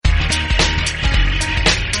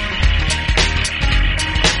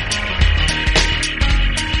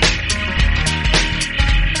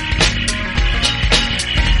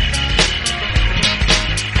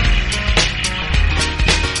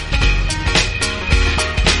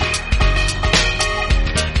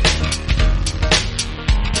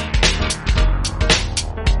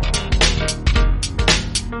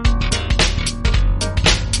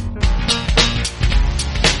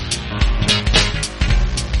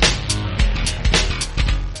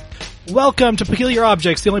Welcome to Peculiar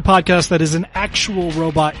Objects, the only podcast that is an actual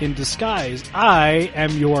robot in disguise. I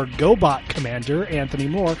am your GoBot commander, Anthony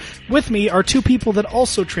Moore. With me are two people that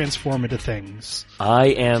also transform into things. I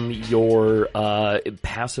am your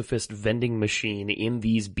pacifist vending machine in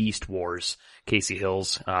these beast wars, Casey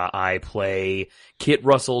Hills. I play Kit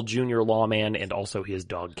Russell, Jr. Lawman, and also his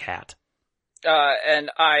dog Cat.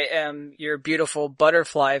 And I am your beautiful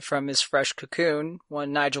butterfly from his fresh cocoon,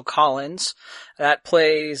 one Nigel Collins, that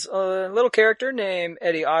plays a little character named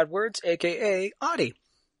Eddie Oddwords, aka Oddie.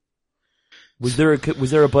 Was there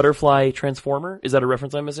a butterfly transformer? Is that a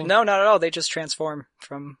reference I'm missing? No, not at all. They just transform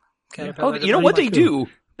from caterpillar. Oh, you know what they do?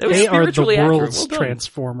 They are the world's well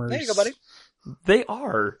transformers. There you go, buddy. They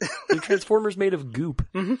are. They're transformers made of goop.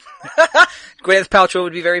 Mm-hmm. Gwyneth Paltrow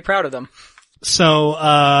would be very proud of them. So,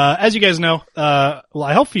 as you guys know, well,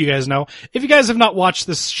 I hope you guys know, if you guys have not watched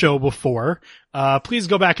this show before, please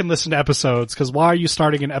go back and listen to episodes, because why are you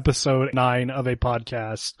starting in episode 9 of a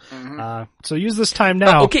podcast? Mm-hmm. So use this time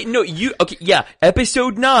now.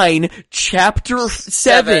 Episode 9, chapter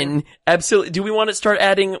 7. Absolutely. Do we want to start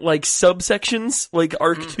adding, like, subsections? Like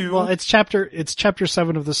arc 2? Well, it's chapter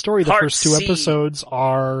 7 of the story. The first two episodes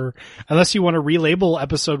are, unless you want to relabel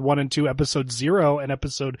episode 1 and 2, episode 0 and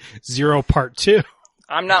episode 0 part 2.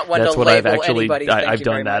 I'm not one That's to what label I've actually, anybody. I've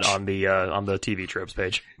done that much. on the TV Tropes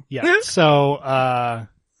page. Yeah. So,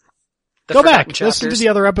 go back, listen to the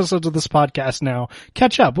other episodes of this podcast now.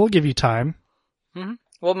 Catch up. We'll give you time. Mm-hmm.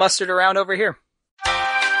 We'll muster it around over here.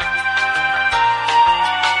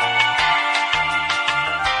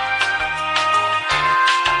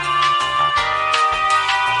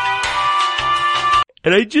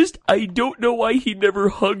 And I don't know why he never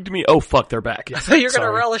hugged me. Oh fuck, they're back. I thought you were going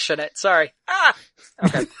to relish in it. Sorry.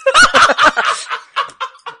 Okay.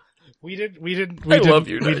 We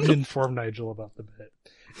didn't inform Nigel about the bit.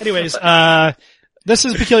 Anyways, this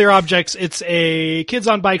is Peculiar Objects. It's a Kids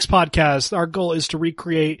on Bikes podcast. Our goal is to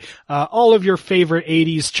recreate all of your favorite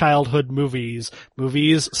 80s childhood movies.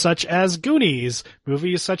 Movies such as Goonies.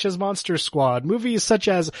 Movies such as Monster Squad. Movies such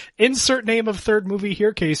as insert name of third movie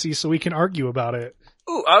here, Casey, so we can argue about it.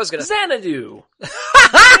 Ooh, I was gonna Xanadu.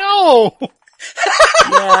 No!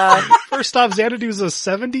 Yeah. First off, Xanadu's a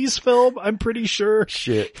 70s film, I'm pretty sure.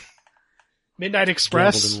 Shit. Midnight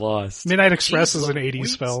Express. Gambled and lost. Midnight Express is an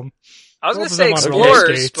 80s film. I was Both going of to say them on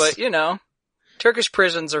roller Explorers, skates. but Turkish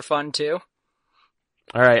prisons are fun too.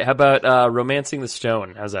 Alright, how about, Romancing the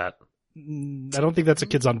Stone? How's that? I don't think that's a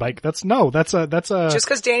Kids on Bike. That's a Just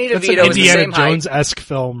because Danny that's an DeVito is the Indiana same height. Jones-esque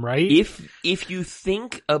film, right? If you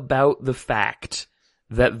think about the fact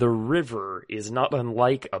that the river is not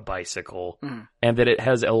unlike a bicycle, and that it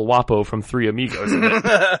has El Guapo from Three Amigos in it,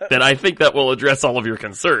 then I think that will address all of your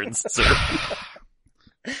concerns. So.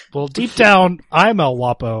 Well, deep down, I'm El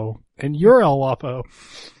Guapo, and you're El Guapo.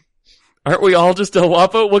 Aren't we all just El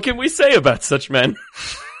Guapo? What can we say about such men?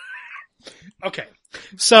 Okay.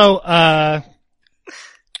 So,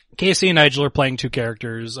 Casey and Nigel are playing two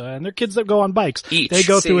characters, and they're kids that go on bikes. They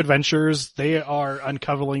go through adventures. They are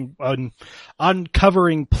uncovering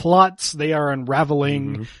plots. They are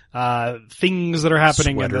unraveling things that are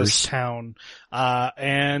happening in this town.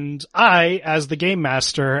 And I, as the game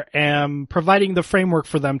master, am providing the framework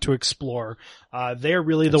for them to explore. They're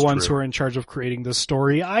really the ones who are in charge of creating the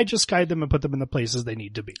story. I just guide them and put them in the places they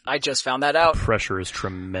need to be. I just found that out. Pressure is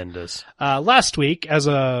tremendous. Last week, as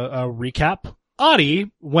a recap, Audie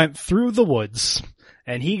went through the woods,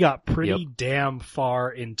 and he got pretty damn far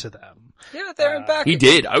into them. Yeah, there and back. He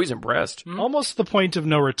did. I was impressed. Almost the point of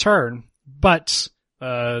no return, but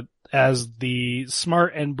as the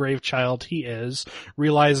smart and brave child he is,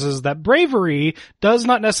 realizes that bravery does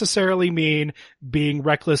not necessarily mean being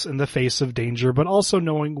reckless in the face of danger, but also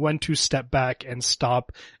knowing when to step back and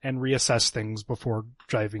stop and reassess things before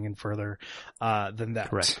driving in further than that.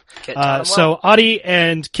 Correct. So Audie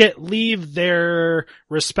and Kit leave their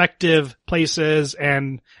respective places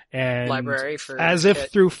and library for as if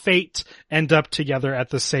through fate end up together at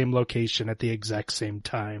the same location at the exact same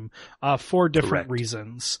time for different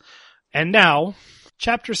reasons. And now,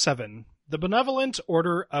 Chapter 7, The Benevolent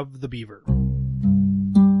Order of the Beaver.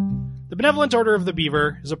 The Benevolent Order of the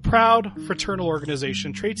Beaver is a proud fraternal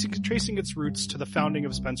organization tracing its roots to the founding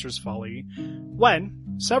of Spencer's Folly,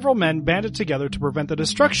 when several men banded together to prevent the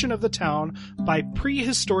destruction of the town by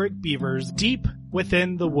prehistoric beavers deep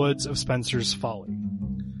within the woods of Spencer's Folly.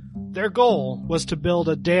 Their goal was to build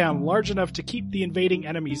a dam large enough to keep the invading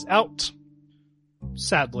enemies out.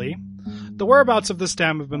 Sadly, the whereabouts of this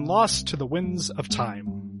dam have been lost to the winds of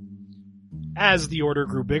time. As the order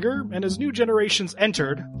grew bigger and as new generations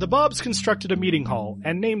entered, the Bobs constructed a meeting hall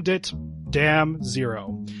and named it Dam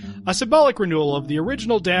Zero. a symbolic renewal of the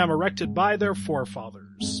original dam erected by their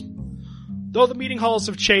forefathers. Though the meeting halls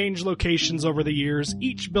have changed locations over the years,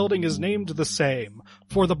 each building is named the same,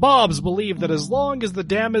 for the Bobs believe that as long as the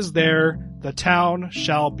dam is there, the town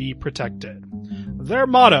shall be protected. Their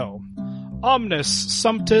motto, Omnis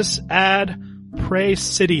Sumptus ad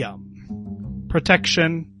Praesidium,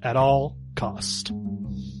 protection at all cost.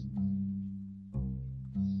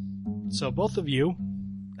 So both of you,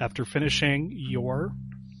 after finishing your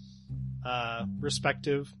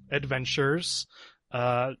respective adventures,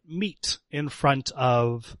 meet in front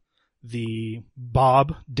of the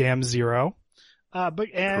Bob Dam Zero.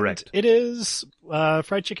 Correct. It is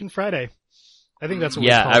Fried Chicken Friday. I think that's what we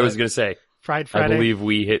call it. I was going to say. Fried Friday. I believe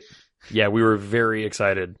we hit... Yeah, we were very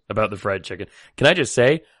excited about the fried chicken. Can I just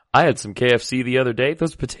say, I had some KFC the other day.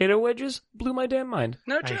 Those potato wedges blew my damn mind.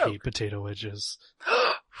 No I joke. hate potato wedges.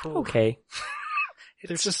 Okay.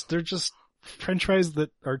 They're just French fries that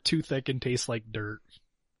are too thick and taste like dirt.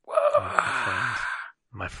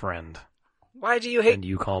 My friend. Why do you hate? And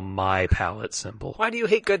you call my palate simple. Why do you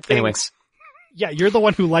hate good things? Anyway. Yeah, you're the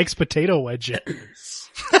one who likes potato wedges.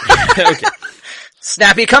 Okay.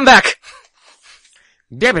 Snappy comeback.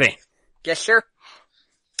 Deputy, Yes, sir.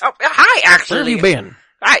 Oh, hi. Actually, where have you been?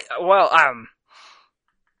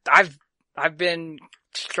 I've been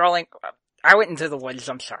strolling. I went into the woods.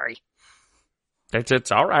 I'm sorry.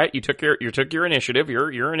 It's all right. You took your initiative.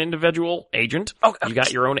 You're an individual agent. Oh, You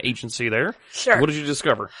got your own agency there. Sure. What did you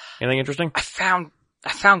discover? Anything interesting? I found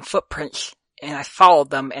footprints and I followed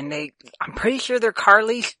them, and I'm pretty sure they're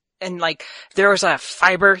Carly's. And like, there was a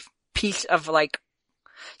fiber piece of like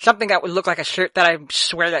something that would look like a shirt that I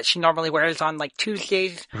swear that she normally wears on like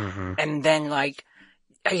Tuesdays. Mm-hmm. And then like,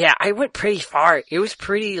 yeah, I went pretty far. It was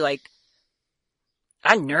pretty like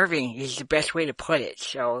unnerving is the best way to put it.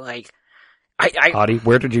 So like, Audie,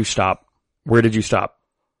 where did you stop? What do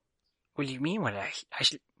you mean? What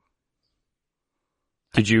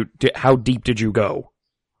how deep did you go?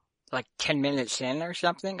 like 10 minutes in or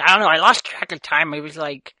something? I don't know. I lost track of time. It was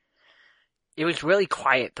really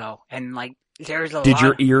quiet though. And like, there's a Did lot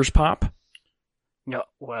your ears pop? No,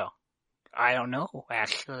 well, I don't know,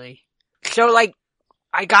 actually. So like,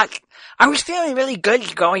 I was feeling really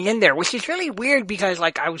good going in there, which is really weird because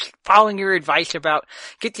like I was following your advice about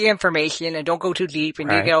get the information and don't go too deep and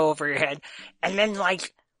Right. dig over your head. And then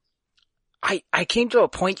like, I came to a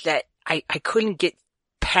point that I couldn't get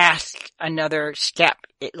past another step.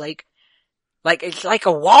 It like it's like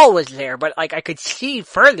a wall was there, but like I could see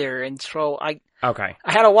further, and so Okay.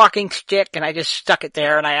 I had a walking stick and I just stuck it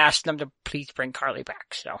there and I asked them to please bring Carly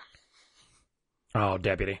back, so. Oh,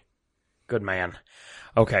 deputy. Good man.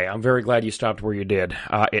 Okay, I'm very glad you stopped where you did.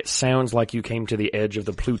 It sounds like you came to the edge of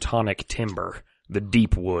the plutonic timber, the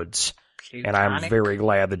deep woods. And I'm Plutonic very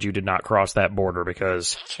glad that you did not cross that border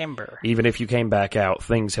because timber. even if you came back out,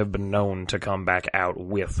 things have been known to come back out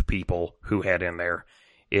with people who head in there.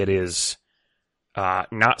 It is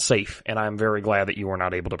not safe, and I'm very glad that you were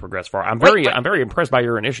not able to progress far. I'm very impressed by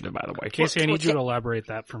your initiative, by the way. Casey, I need you to elaborate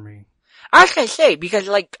that for me. I was gonna say, because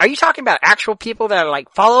like, are you talking about actual people that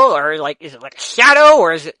like follow, or like, is it like a shadow,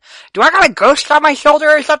 or do I got a ghost on my shoulder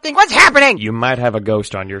or something? What's happening? You might have a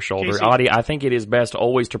ghost on your shoulder. Casey. Audie, I think it is best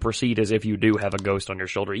always to proceed as if you do have a ghost on your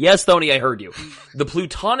shoulder. Yes, Thony, I heard you. The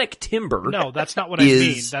plutonic timber. No, that's not what I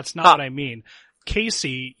mean. is- That's not what I mean.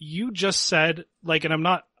 Casey, you just said, like, and I'm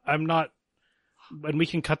not, and we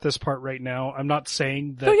can cut this part right now. I'm not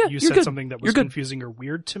saying that Oh, yeah, you you're said good. something that You're was good. confusing or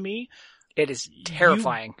weird to me. It is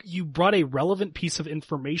terrifying. You brought a relevant piece of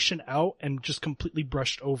information out and just completely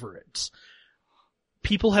brushed over it.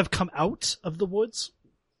 People have come out of the woods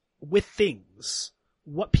with things.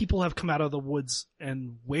 What people have come out of the woods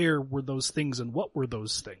and where were those things and what were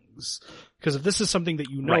those things? Because if this is something that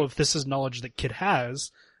you know, Right. if this is knowledge that Kid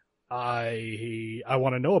has, I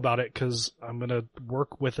want to know about it because I'm going to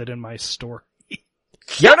work with it in my story.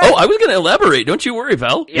 Yeah. Oh, I was going to elaborate. Don't you worry,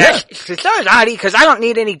 Val. Yes, so is Audie, because I don't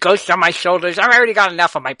need any ghosts on my shoulders. I've already got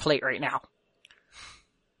enough on my plate right now.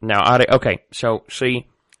 Now, Audie, okay, so see,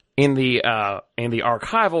 in the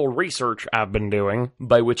archival research I've been doing,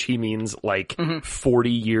 by which he means like 40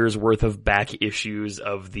 years worth of back issues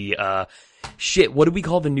of the what do we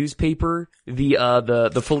call the newspaper? The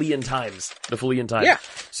Falean Times. The Falean Times. Yeah.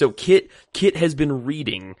 So Kit has been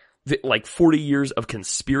reading like 40 years of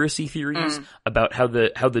conspiracy theories about how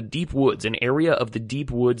the deep woods, an area of the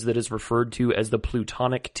deep woods that is referred to as the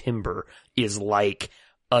plutonic timber, is like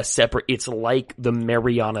it's like the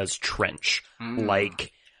Marianas Trench.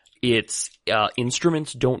 Like, it's,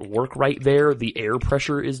 instruments don't work right there. The air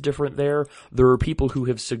pressure is different there. There are people who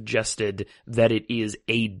have suggested that it is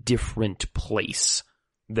a different place.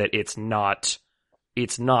 That it's not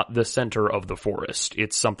it's not the center of the forest.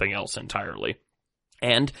 It's something else entirely.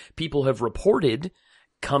 And people have reported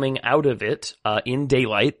coming out of it in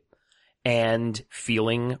daylight and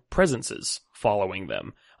feeling presences following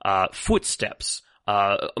them. Footsteps,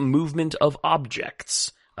 movement of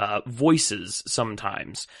objects, voices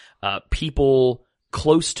sometimes. People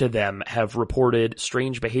close to them have reported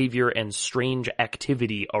strange behavior and strange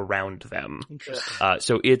activity around them. Interesting.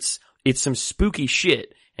 So it's some spooky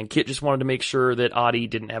shit, and Kit just wanted to make sure that Audie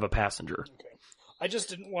didn't have a passenger. Okay. I just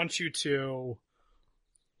didn't want you to,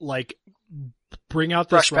 like, bring out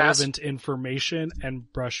this relevant information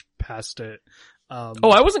and brush past it.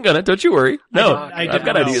 I wasn't gonna. Don't you worry. No, I've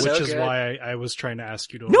got ideas. Which is why I was trying to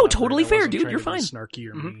ask you to. No, totally fair, dude. You're fine. Snarky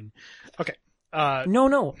or mean. Okay.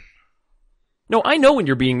 No, I know when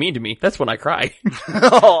you're being mean to me. That's when I cry.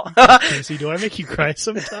 Casey, do I make you cry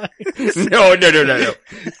sometimes? No.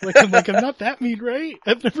 like I'm not that mean, right?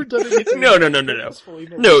 I've never done anything. No.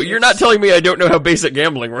 No, you're not telling me I don't know how basic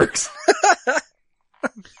gambling works.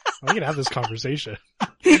 We can have this conversation.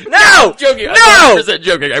 No! Joking. No! I'm 100%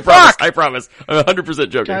 joking. I promise. I'm 100%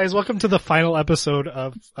 joking. Guys, welcome to the final episode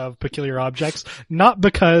of Peculiar Objects. Not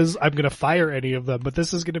because I'm gonna fire any of them, but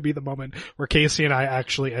this is gonna be the moment where Casey and I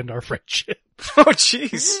actually end our friendship. Oh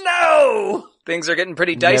jeez. No! Things are getting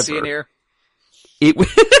pretty dicey Never. in here.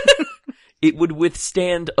 It would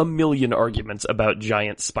withstand a million arguments about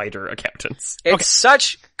giant spider accountants. It's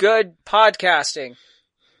such good podcasting.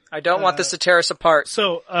 I don't want this to tear us apart.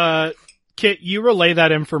 So, Kit, you relay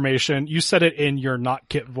that information. You said it in your not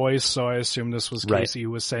Kit voice, so I assume this was Casey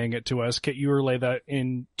who was saying it to us. Kit, you relay that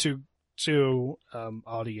in to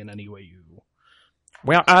Audie in any way you...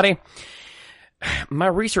 Well, Audie, my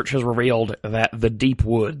research has revealed that the deep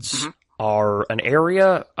woods are an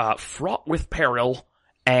area fraught with peril,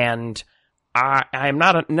 and I am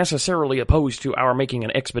not necessarily opposed to our making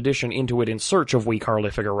an expedition into it in search of wee Carly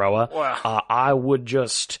Figueroa. Wow. I would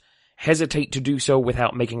just hesitate to do so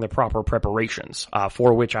without making the proper preparations,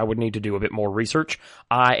 for which I would need to do a bit more research.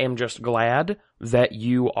 I am just glad that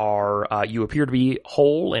you appear to be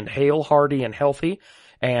whole and hale, hearty, and healthy,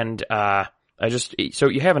 and so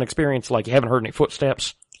you haven't experienced, like, you haven't heard any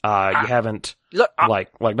footsteps, you haven't... Look, like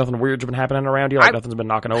nothing weird's been happening around you, like nothing's been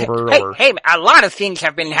knocking over, Hey, a lot of things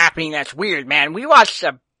have been happening that's weird, man. We watched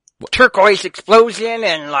a turquoise explosion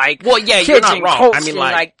and well, yeah, you're not wrong. I mean,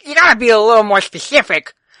 like, you gotta be a little more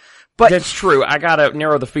specific. But that's true. I gotta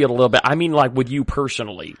narrow the field a little bit. I mean, like, with you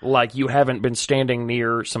personally, like, you haven't been standing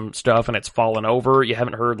near some stuff and it's fallen over. You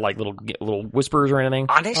haven't heard, like, little whispers or anything.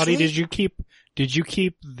 Honestly, Audie, did you keep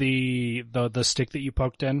the stick that you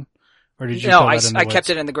poked in? Or did you No, I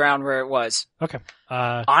kept it in the ground where it was. Okay.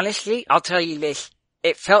 Honestly, I'll tell you this.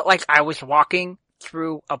 It felt like I was walking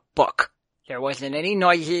through a book. There wasn't any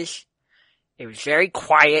noises. It was very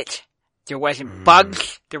quiet. There wasn't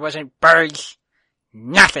bugs. There wasn't birds.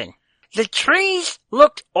 Nothing. The trees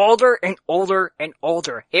looked older and older and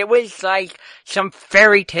older. It was like some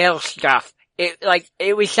fairy tale stuff.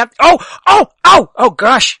 It was something. Oh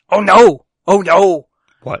gosh. Oh no.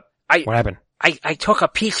 What? What happened? I took a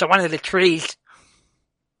piece of one of the trees.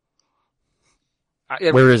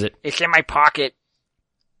 Where is it? It's in my pocket.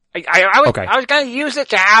 I was gonna use it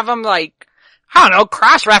to have them, like, I don't know,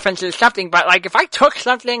 cross-references something, but, like, if I took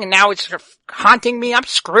something and now it's haunting me, I'm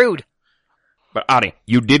screwed. But Audie,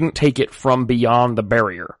 you didn't take it from beyond the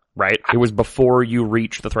barrier, right? It was before you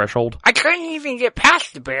reached the threshold? I couldn't even get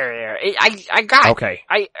past the barrier. I got it. Okay.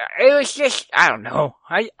 It was just, I don't know.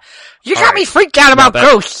 You got me freaked out about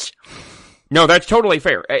ghosts. No, that's totally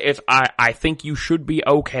fair. I think you should be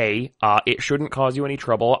okay. It shouldn't cause you any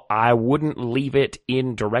trouble. I wouldn't leave it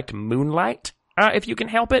in direct moonlight, if you can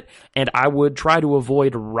help it, and I would try to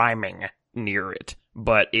avoid rhyming near it,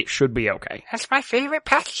 but it should be okay. That's my favorite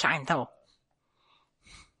pastime, though.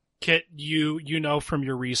 Kit, you know from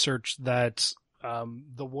your research that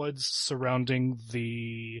the woods surrounding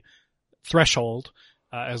the threshold,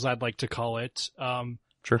 as I'd like to call it,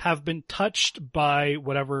 have been touched by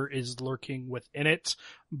whatever is lurking within it,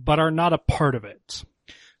 but are not a part of it.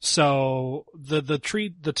 So the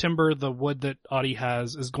tree, the timber, the wood that Audie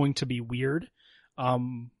has is going to be weird.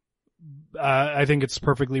 I think it's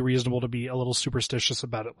perfectly reasonable to be a little superstitious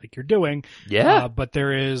about it like you're doing. Yeah. But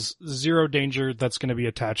there is zero danger that's going to be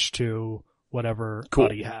attached to whatever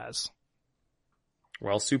Audie has.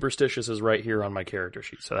 Well, superstitious is right here on my character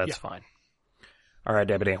sheet, so that's fine. All right,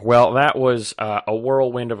 Deputy. Well, that was a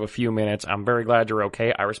whirlwind of a few minutes. I'm very glad you're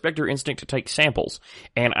okay. I respect your instinct to take samples,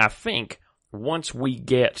 and I think once we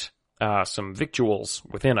get some victuals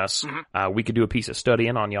within us, we could do a piece of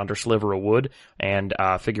studying on yonder sliver of wood and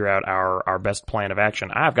figure out our best plan of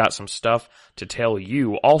action. I've got some stuff to tell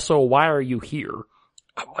you. Also, why are you here?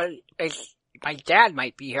 My dad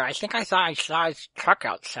might be here. I think I saw his truck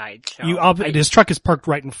outside. So his truck is parked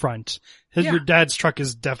right in front. Yeah. Your dad's truck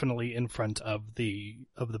is definitely in front of the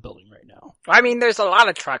building right now. I mean, there's a lot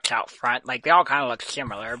of trucks out front. Like, they all kind of look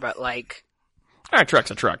similar, but like... A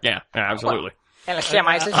truck's a truck, yeah, absolutely. And a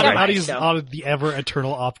semi's a semi. Audie's So. the ever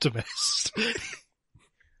eternal optimist.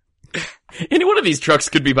 Any one of these trucks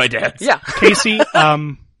could be my dad's. Yeah. Casey,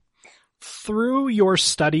 through your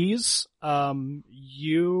studies,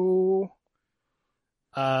 you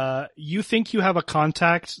think you have a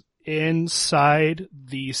contact inside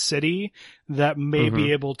the city that may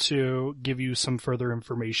be able to give you some further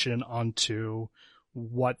information onto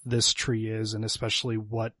what this tree is, and especially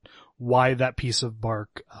why that piece of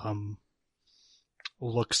bark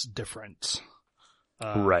looks different.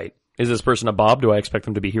 Right. Is this person a Bob? Do I expect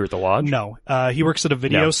them to be here at the lodge? No, he works at a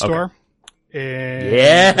video store. Okay.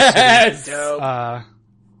 Yes! Dope.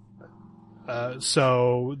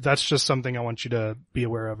 So that's just something I want you to be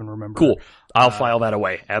aware of and remember. Cool. I'll file that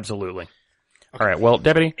away. Absolutely. Okay. All right. Well,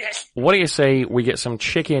 Deputy, what do you say we get some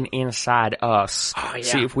chicken inside us? Oh, yeah.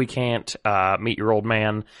 See if we can't meet your old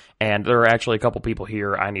man. And there are actually a couple people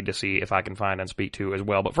here I need to see if I can find and speak to as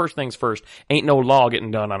well. But first things first, ain't no law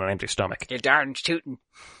getting done on an empty stomach. You darn tootin'.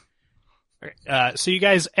 So you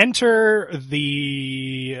guys enter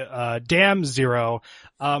the Dam Zero.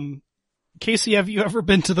 Casey, have you ever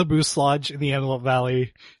been to the Moose Lodge in the Antelope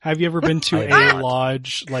Valley? Have you ever been to a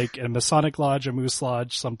lodge, like a Masonic Lodge, a Moose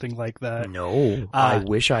Lodge, something like that? No, I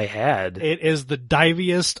wish I had. It is the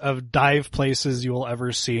diviest of dive places you will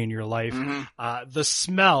ever see in your life. Mm-hmm. The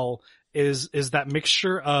smell is that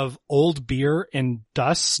mixture of old beer and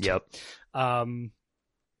dust. Yep.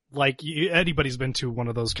 Like anybody's been to one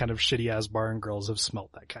of those kind of shitty ass bar and girls have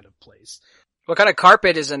smelt that kind of place. What kind of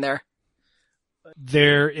carpet is in there?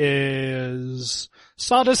 There is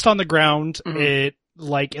sawdust on the ground. It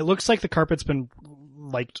looks like the carpet's been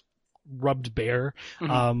rubbed bare.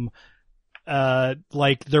 Like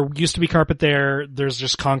there used to be carpet there. There's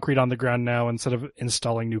just concrete on the ground now. Instead of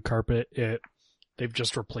installing new carpet, they've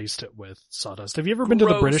just replaced it with sawdust. Have you ever been to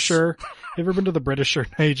the Britisher? Have you ever been to the Britisher,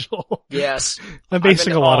 Nigel? Yes. I'm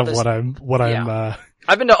basing a lot of what I'm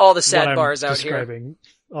I've been to all the sad bars out describing.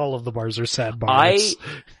 Here. All of the bars are sad bars.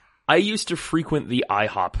 I used to frequent the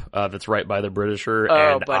IHOP that's right by the Britisher,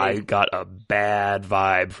 and buddy. I got a bad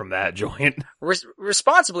vibe from that joint.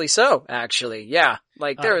 Responsibly so, actually. Yeah.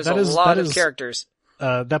 Like, there's a lot of characters.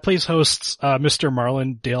 That place hosts Mr.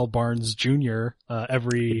 Marlon Dale Barnes Jr.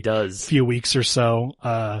 Every few weeks or so.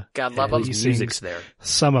 God love him. His music's there.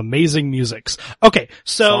 Some amazing musics. Okay,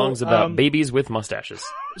 so songs about babies with mustaches.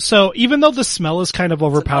 So even though the smell is kind of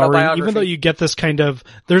overpowering, even though you get this kind of,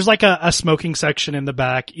 there's like a smoking section in the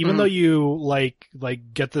back, even though you like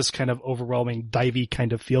get this kind of overwhelming divey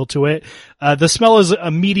kind of feel to it, the smell is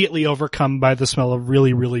immediately overcome by the smell of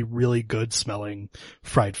really, really, really good smelling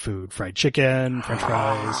fried food, fried chicken, French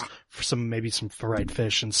fries, maybe some fried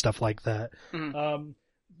fish and stuff like that.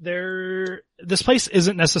 This place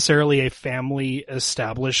isn't necessarily a family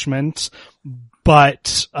establishment,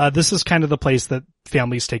 but this is kind of the place that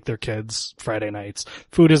families take their kids Friday nights.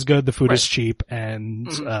 Food is good, the food is cheap, and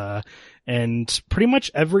pretty much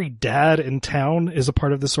every dad in town is a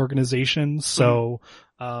part of this organization, so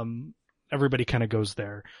everybody kind of goes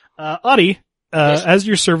there. Audie, as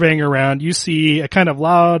you're surveying around, you see a kind of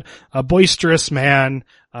loud, boisterous man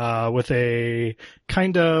with a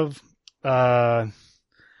kind of what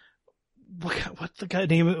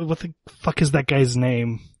the fuck is that guy's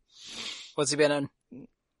name? What's he been in?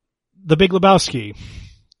 The Big Lebowski.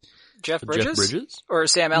 Jeff Bridges? Jeff Bridges? Or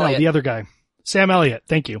Sam Elliott? No, the other guy. Sam Elliott,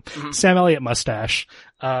 thank you. Sam Elliott mustache.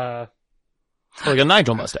 Like a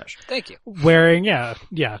Nigel mustache. Thank you. Wearing,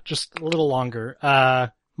 just a little longer.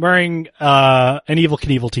 Wearing an Evel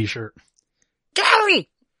Knievel t-shirt. Daddy!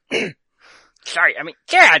 Sorry, I mean,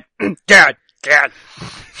 Dad! Dad!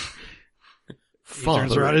 He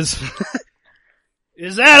turns around. Is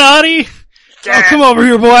that Audie? Dad. Oh, come over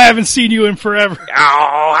here, boy. I haven't seen you in forever. Oh,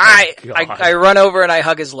 I run over and I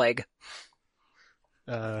hug his leg.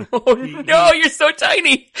 Oh no, you're so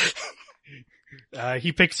tiny!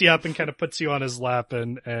 He picks you up and kind of puts you on his lap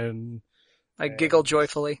and I giggle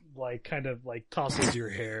joyfully. Kind of tosses your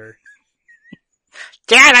hair.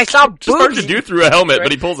 Dad, I saw boobs! It's hard to do through a helmet,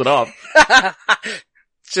 but he pulls it off.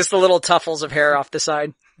 It's just the little tuffles of hair off the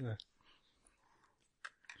side. Yeah.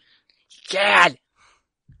 Dad!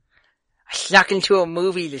 I snuck into a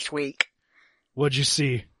movie this week. What'd you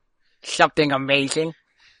see? Something amazing.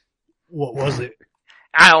 What was it?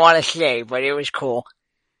 I don't want to say, but it was cool.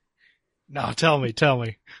 No, tell me.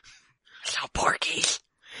 I saw Porky's.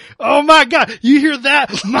 Oh my God, you hear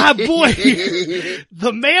that? My boy,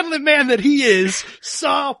 the manly man that he is,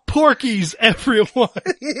 saw Porky's, everyone.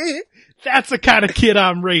 That's the kind of kid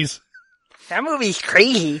I'm raising. That movie's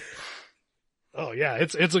crazy. Oh yeah,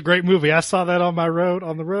 it's a great movie. I saw that on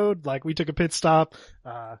the road, like we took a pit stop.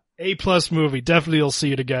 A+ movie, definitely will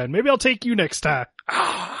see it again. Maybe I'll take you next time.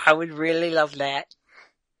 Oh, I would really love that.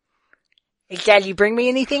 Hey Dad, you bring me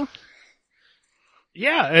anything?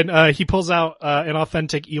 Yeah, and he pulls out an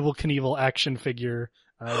authentic Evel Knievel action figure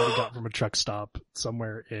that he got from a truck stop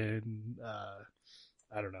somewhere in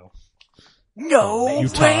I don't know. No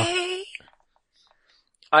Utah. way!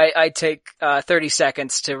 I take 30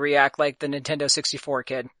 seconds to react like the Nintendo 64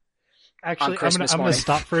 kid. Actually, I'm gonna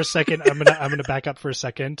stop for a second. I'm gonna back up for a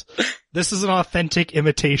second. This is an authentic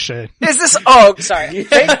imitation. Is this? Oh, sorry.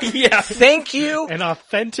 Yeah. Thank you. An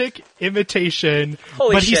authentic imitation.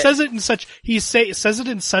 Holy but shit. he says it in such, says it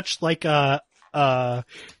in such like like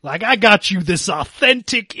I got you this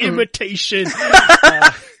authentic imitation,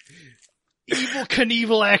 Evel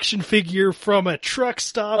Knievel action figure from a truck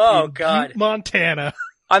stop in Butte, Montana.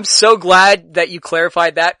 I'm so glad that you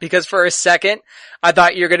clarified that because for a second I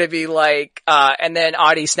thought you were gonna be like, and then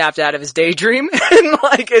Audie snapped out of his daydream and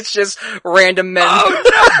like it's just random men.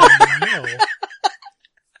 Oh no.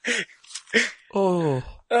 Oh,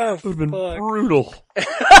 Oh, it would have been fuck. brutal.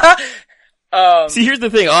 See, here's the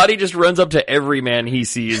thing. Audie just runs up to every man he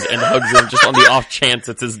sees and hugs him just on the off chance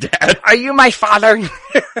it's his dad. Are you my father?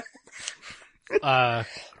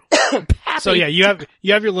 So yeah, you have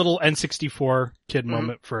your little N64 kid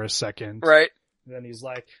moment for a second. Right. And then he's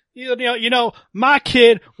like, you know, my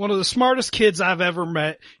kid, one of the smartest kids I've ever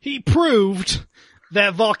met, he proved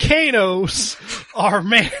that volcanoes are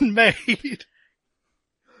man-made.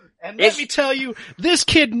 And let me tell you, this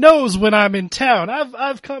kid knows when I'm in town.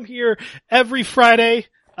 I've come here every Friday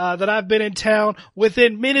that I've been in town.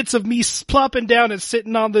 Within minutes of me plopping down and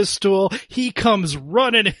sitting on this stool, he comes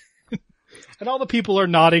running in. And all the people are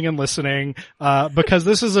nodding and listening, because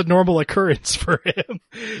this is a normal occurrence for him.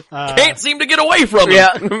 Can't seem to get away from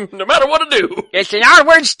him, no matter what to do. It's an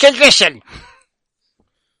outwards condition.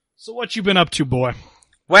 So what you been up to, boy?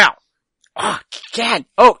 Well, oh, Dad.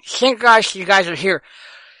 Oh, thank gosh you guys are here.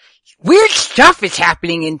 Weird stuff is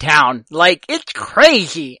happening in town. Like, it's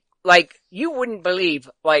crazy. Like, you wouldn't believe.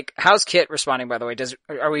 Like, how's Kit responding, by the way?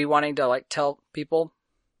 Are we wanting to, like, tell people?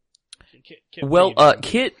 Well,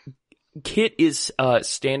 Kit is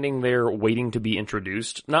standing there waiting to be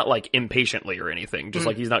introduced, not like impatiently or anything, just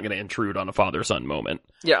like he's not going to intrude on a father-son moment.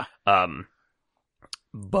 Yeah.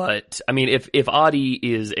 But I mean, if Audie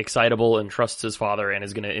is excitable and trusts his father and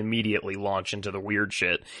is going to immediately launch into the weird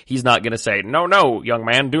shit, he's not going to say, "No, young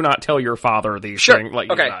man, do not tell your father these things."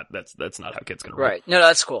 Like, okay. That's not how Kit's going to roll. Right. No,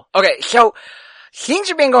 that's cool. Okay, so things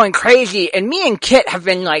have been going crazy, and me and Kit have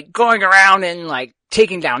been like going around and like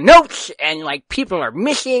taking down notes, and like people are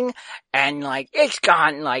missing, and like it's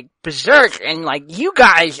gone like berserk, and like you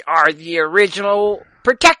guys are the original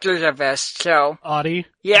protectors of us, so. Audie,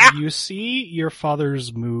 yeah? You see your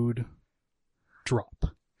father's mood drop.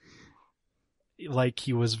 Like,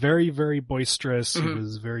 he was very, very boisterous, he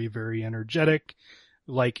was very, very energetic,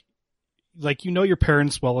 like, you know your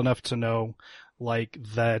parents well enough to know, like,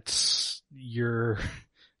 that your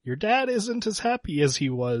dad isn't as happy as he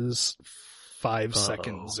was 5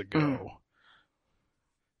 seconds ago.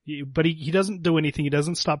 But he doesn't do anything, he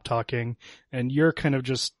doesn't stop talking, and you're kind of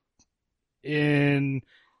just in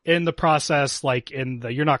the process, like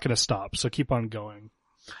you're not gonna stop, so keep on going.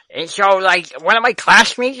 And so, like, one of my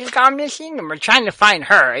classmates has gone missing, and we're trying to find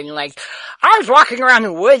her, and like, I was walking around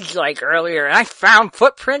the woods, like, earlier, and I found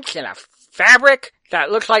footprints in a fabric that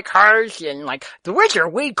looks like hers, and like, the woods are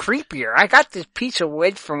way creepier. I got this piece of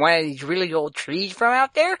wood from one of these really old trees from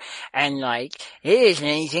out there, and like, it isn't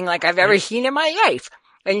anything like I've ever seen in my life.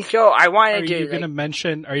 And so I wanted to. Are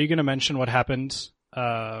you gonna mention what happened,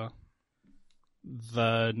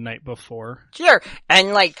 the night before? Sure.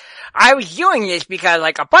 And like, I was doing this because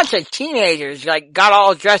like a bunch of teenagers like got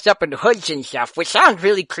all dressed up in hoods and stuff, which sounds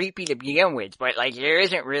really creepy to begin with, but like there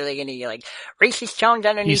isn't really any like racist tones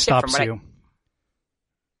underneath he it. Stops you.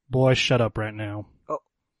 Boy, shut up right now. Oh,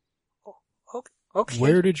 okay.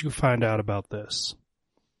 Where did you find out about this?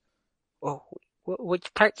 Oh,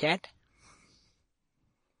 which part, Dad?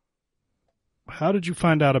 How did you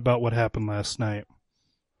find out about what happened last night?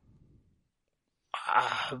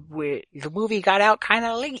 The movie got out kind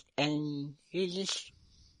of late, and you just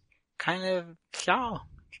kind of saw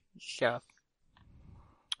stuff.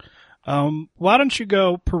 Why don't you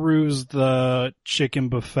go peruse the chicken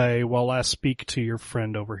buffet while I speak to your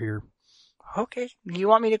friend over here? Okay. Do you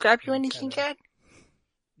want me to grab you anything, Dad?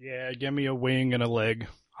 Yeah, give me a wing and a leg.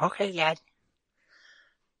 Okay, Dad.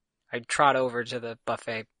 I trot over to the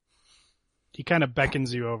buffet. He kind of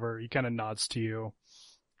beckons you over. He kind of nods to you,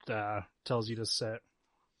 tells you to sit.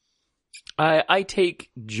 I take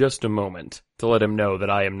just a moment to let him know that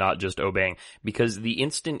I am not just obeying, because the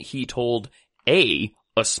instant he told A,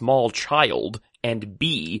 a small child, and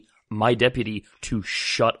B, my deputy, to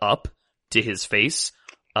shut up to his face,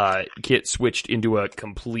 Kit switched into a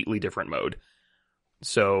completely different mode.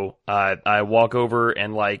 So, I walk over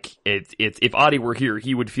and if Adi were here,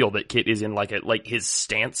 he would feel that Kit is in his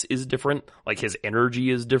stance is different, like his energy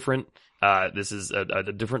is different. This is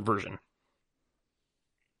a different version.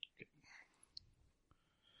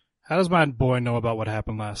 How does my boy know about what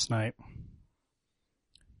happened last night?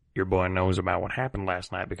 Your boy knows about what happened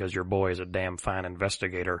last night because your boy is a damn fine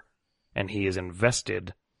investigator, and he is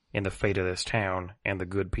invested in the fate of this town and the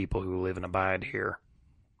good people who live and abide here.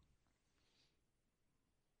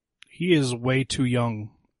 He is way too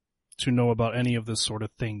young to know about any of this sort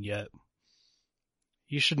of thing yet.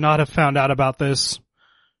 He should not have found out about this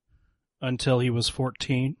until he was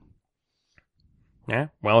 14. Yeah,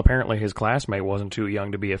 well, apparently his classmate wasn't too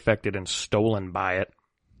young to be affected and stolen by it.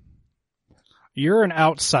 You're an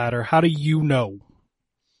outsider. How do you know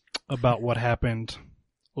about what happened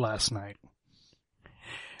last night?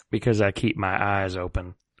 Because I keep my eyes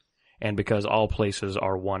open, and because all places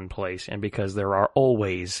are one place, and because there are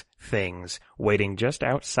always things waiting just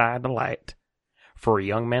outside the light. For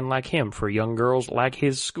young men like him, for young girls like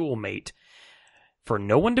his schoolmate, for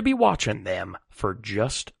no one to be watching them for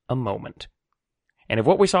just a moment. And if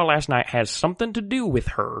what we saw last night has something to do with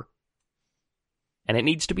her, and it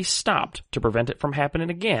needs to be stopped to prevent it from happening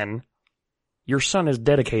again, your son has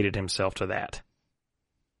dedicated himself to that.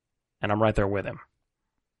 And I'm right there with him.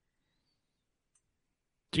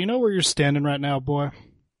 Do you know where you're standing right now, boy?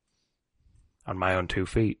 On my own 2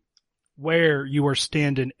 feet. Where you are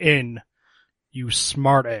standing in, you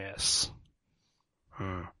smartass.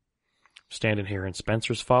 Standing here in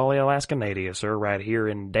Spencer's Folly, Alaska Nadia, sir, right here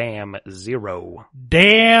in Dam Zero.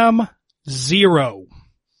 Dam Zero.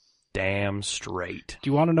 Damn straight. Do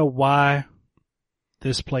you want to know why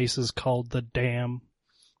this place is called the Dam?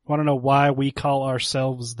 Want to know why we call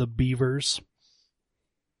ourselves the Beavers?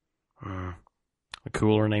 The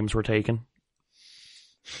cooler names were taken.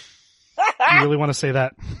 You really want to say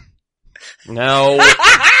that? No.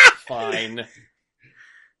 Fine.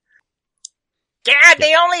 Dad,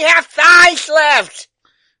 they only have thighs left!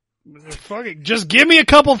 Fuck it. Just give me a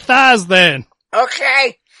couple thighs then.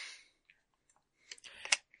 Okay.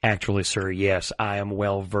 Actually, sir, yes, I am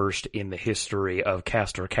well versed in the history of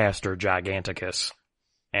Castor Giganticus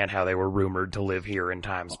and how they were rumored to live here in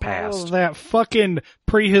times past. All of that fucking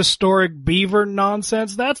prehistoric beaver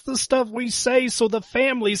nonsense, that's the stuff we say so the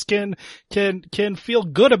families can feel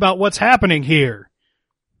good about what's happening here.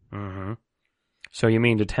 Mm-hmm. So you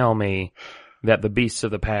mean to tell me that the beasts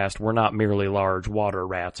of the past were not merely large water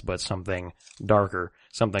rats, but something darker,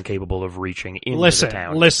 something capable of reaching into the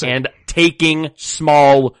town and taking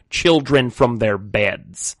small children from their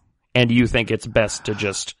beds. And you think it's best to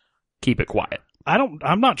just keep it quiet?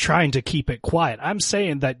 I'm not trying to keep it quiet. I'm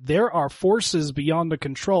saying that there are forces beyond the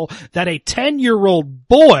control that a 10-year-old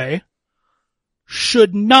boy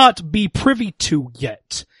should not be privy to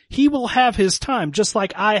yet. He will have his time, just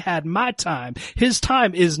like I had my time. His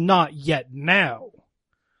time is not yet now.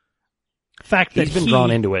 Fact that he's been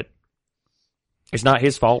drawn into it. It's not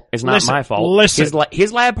his fault. It's not my fault.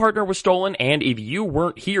 His lab partner was stolen, and if you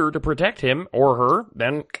weren't here to protect him or her,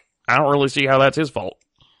 then I don't really see how that's his fault.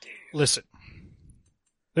 Listen.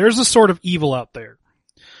 There's a sort of evil out there.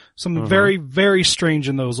 Something very, very strange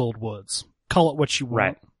in those old woods. Call it what you want.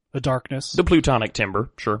 Right. A darkness. The plutonic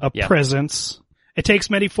timber, sure. A presence. It takes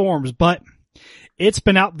many forms, but it's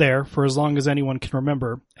been out there for as long as anyone can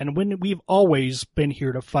remember, and we've always been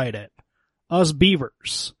here to fight it. Us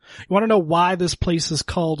beavers. You want to know why this place is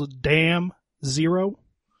called Dam Zero?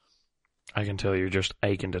 I can tell you're just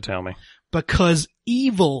aching to tell me. Because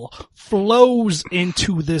evil flows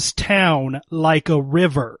into this town like a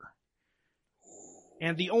river.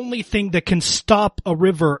 And the only thing that can stop a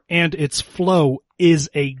river and its flow is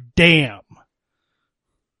a dam.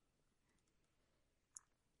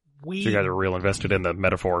 So you guys are real invested in the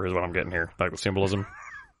metaphor is what I'm getting here. Like the symbolism.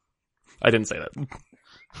 I didn't say that.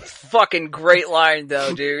 Fucking great line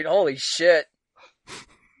though, dude. Holy shit.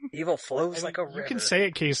 Evil flows like a river. You can say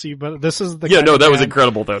it, Casey, but this is the that was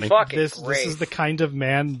incredible, Tony. This is the kind of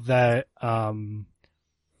man that I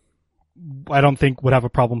don't think would have a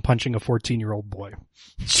problem punching a 14-year-old boy.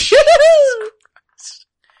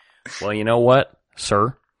 Well, you know what,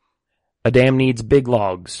 sir? A dam needs big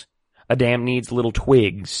logs. A dam needs little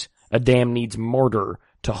twigs. A dam needs mortar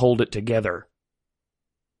to hold it together.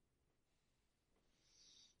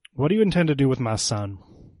 What do you intend to do with my son?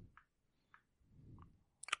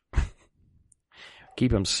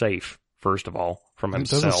 Keep him safe, first of all, from It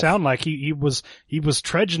himself. doesn't sound like he was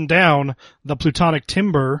trudging down the plutonic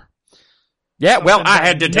timber. Yeah, well, I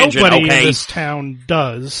had detention, Nobody okay? in this town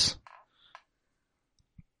does.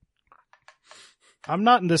 I'm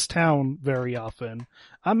not in this town very often.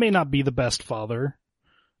 I may not be the best father.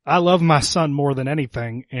 I love my son more than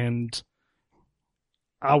anything, and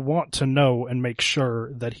I want to know and make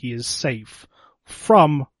sure that he is safe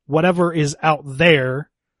from whatever is out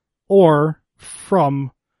there or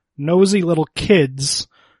from nosy little kids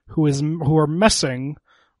who are messing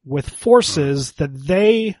with forces that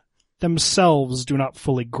they themselves do not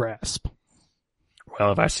fully grasp.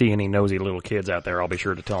 Well, if I see any nosy little kids out there, I'll be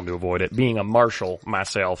sure to tell them to avoid it. Being a marshal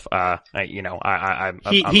myself, He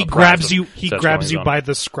grabs you by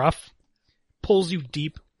the scruff, pulls you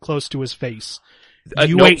deep close to his face.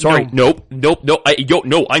 I'm sorry.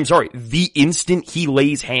 The instant he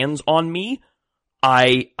lays hands on me,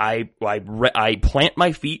 I plant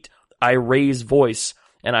my feet, I raise voice,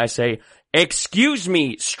 and I say, "Excuse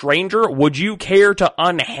me, stranger, would you care to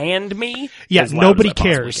unhand me?" Yeah, As loud nobody as I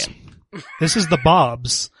possibly cares. can. This is the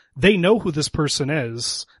Bobs. They know who this person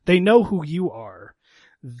is. They know who you are.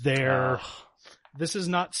 This is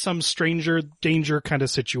not some stranger danger kind of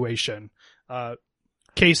situation.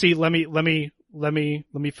 Casey, let me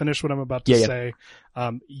finish what I'm about to say.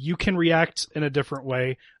 You can react in a different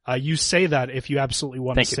way. You say that if you absolutely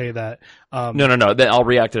want to say that. No. Then I'll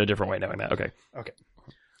react in a different way knowing that. Okay. Okay.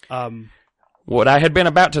 What I had been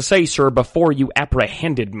about to say, sir, before you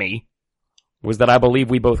apprehended me, was that I believe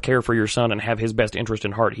we both care for your son and have his best interest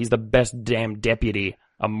in heart. He's the best damn deputy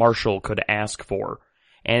a marshal could ask for.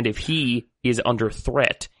 And if he is under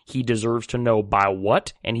threat, he deserves to know by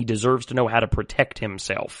what, and he deserves to know how to protect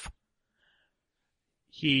himself.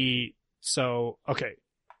 Okay.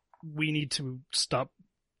 We need to stop.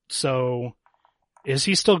 So, is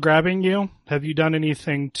he still grabbing you? Have you done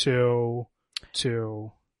anything to...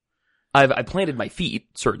 I planted my feet,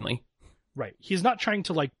 certainly. Right. He's not trying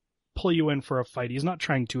to, pull you in for a fight. He's not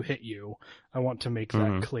trying to hit you. I want to make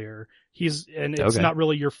that clear. It's not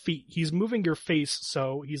really your feet. He's moving your face,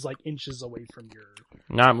 so he's inches away from your...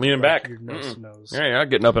 No, I'm leaning back. Your nose. Yeah,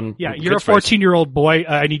 getting up and... Yeah, you're a 14-year-old boy.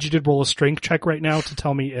 I need you to roll a strength check right now to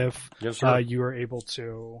tell me if yes, sir. You are able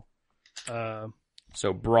to...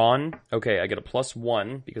 So, brawn. Okay, I get a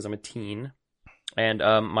 +1 because I'm a teen. And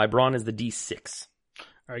my brawn is the D6.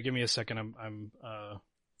 All right, give me a second.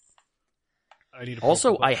 I need to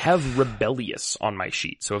also, I have rebellious on my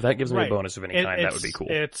sheet, so if that gives me a bonus of any kind, that would be cool.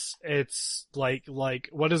 It's like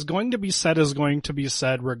what is going to be said is going to be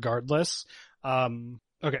said regardless.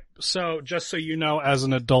 Okay, so just so you know, as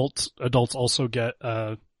an adult, adults also get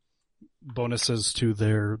bonuses to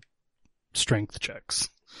their strength checks.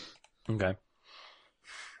 Okay.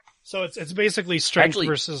 So it's basically strength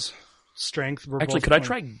versus strength. Actually, could I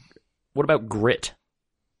try? What about grit?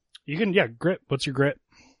 You can, grit. What's your grit?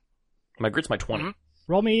 My grit's my 20. Mm-hmm.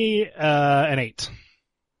 Roll me an 8.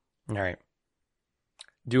 All right.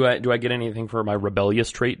 Do I get anything for my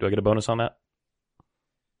rebellious trait? Do I get a bonus on that?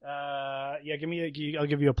 Yeah. I'll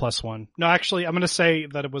give you a +1. No, actually, I'm going to say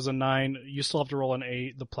that it was a 9. You still have to roll an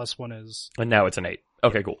 8. The +1 is. And now it's an 8.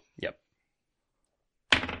 Okay, cool. Yep.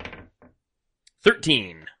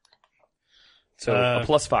 13. So a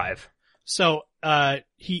 +5. So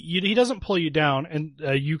he doesn't pull you down, and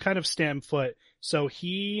you kind of stand foot. So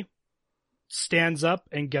he stands up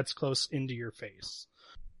and gets close into your face.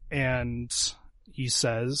 And he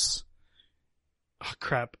says, "Oh,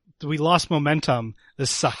 crap. We lost momentum.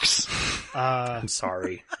 This sucks." I'm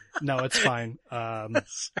sorry. No, it's fine.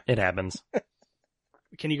 It happens.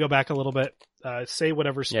 Can you go back a little bit? Say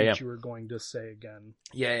whatever speech you were going to say again.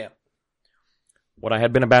 Yeah. What I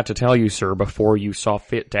had been about to tell you, sir, before you saw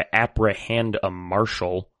fit to apprehend a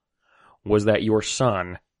marshal, was that your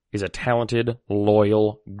son is a talented,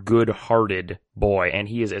 loyal, good-hearted boy, and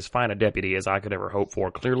he is as fine a deputy as I could ever hope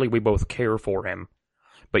for. Clearly, we both care for him.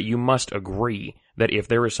 But you must agree that if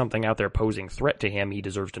there is something out there posing threat to him, he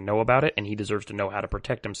deserves to know about it, and he deserves to know how to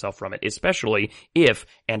protect himself from it, especially if,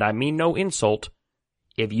 and I mean no insult,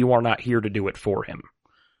 if you are not here to do it for him.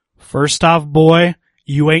 First off, boy,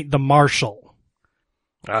 you ain't the marshal.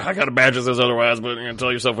 I got a badge that says otherwise, but you're going to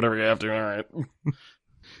tell yourself whatever you have to, alright.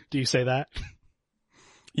 Do you say that?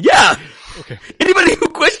 Yeah! Okay. Anybody who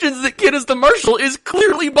questions that Kid is the marshal is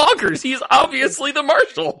clearly bonkers. He is obviously the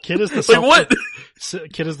marshal. Kid is the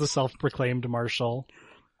Kid is the self-proclaimed marshal.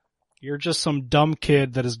 You're just some dumb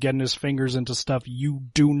kid that is getting his fingers into stuff you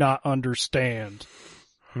do not understand.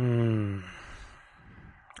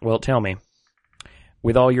 Well, tell me,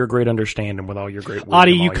 with all your great understanding, with all your great wisdom,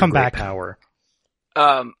 Adi, all you your come great back. power.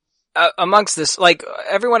 Amongst this, like,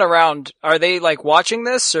 everyone around, are they, like, watching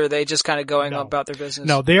this, or are they just kind of going No. about their business?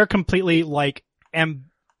 No, they are completely like,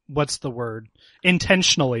 what's the word?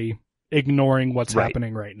 Intentionally ignoring what's Right.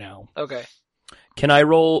 happening right now. Okay. Can I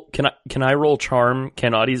roll charm?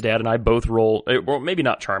 Can Adi's dad and I both roll, or maybe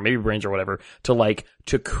not charm, maybe brains or whatever,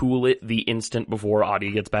 to cool it the instant before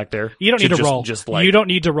Adi gets back there? You don't need to just, roll. Just like, You don't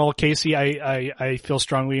need to roll, Casey. I feel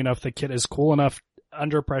strongly enough the kid is cool enough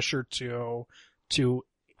under pressure to just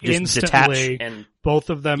instantly, detach and, both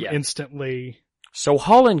of them Yeah. instantly. so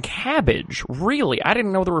hauling cabbage, really? I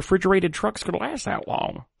didn't know the refrigerated trucks could last that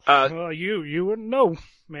long. You wouldn't know,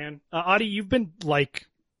 man. Adi, you've been like,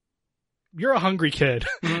 you're a hungry kid.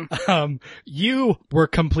 You were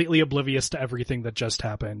completely oblivious to everything that just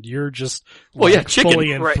happened. You're just Well, yeah, chicken.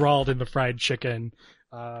 fully Right. enthralled in the fried chicken.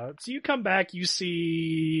 So you come back, you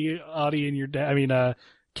see Adi and your dad,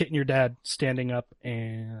 Kit and your dad standing up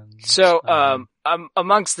and... So,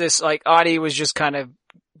 amongst this, like, Adi was just kind of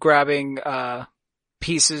grabbing,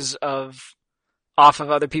 pieces off of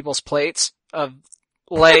other people's plates of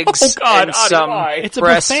legs Oh, God, and Adi, some why? it's a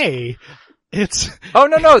breasts. buffet. It's... Oh,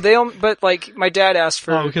 no, but like, my dad asked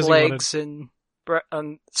for 'cause he legs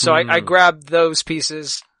so I grabbed those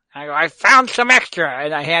pieces. I go, I found some extra,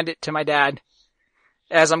 and I hand it to my dad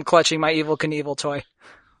as I'm clutching my Evel Knievel toy.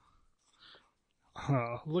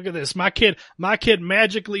 Oh, look at this. My kid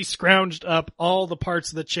magically scrounged up all the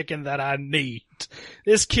parts of the chicken that I need.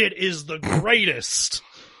 This kid is the greatest.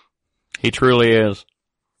 He truly is.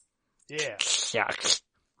 Yeah. Shucks.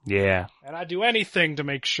 Yeah. And I'd do anything to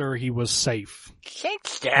make sure he was safe.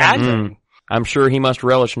 Thanks, Dad. Mhm. I'm sure he must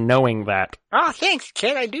relish knowing that. Oh, thanks,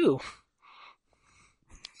 kid, I do.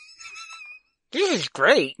 This is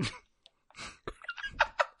great.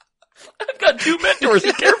 I've got two mentors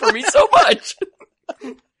who care for me so much.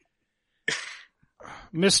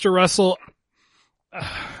 Mr. Russell,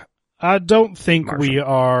 I don't think Marshall. we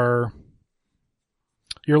are...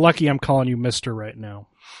 You're lucky I'm calling you Mr. right now.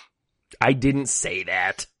 I didn't say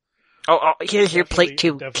that. Oh, here's your plate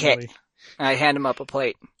too, Definitely. Kit. I hand him up a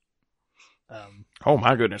plate. Oh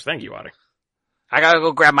my goodness, thank you, Adi. I gotta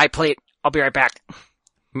go grab my plate. I'll be right back.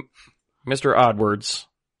 Mr. Oddwords,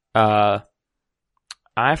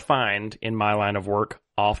 I find in my line of work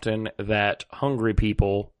often that hungry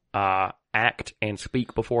people act and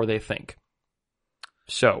speak before they think.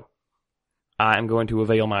 So, I am going to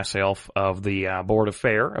avail myself of the board of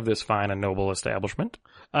fare of this fine and noble establishment.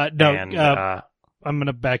 I'm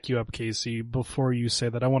gonna back you up, Casey. Before you say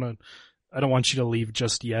that, I don't want you to leave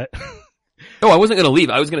just yet. No, I wasn't going to leave.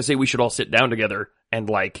 I was going to say we should all sit down together and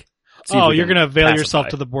like. See if we You're can gonna avail yourself pacify.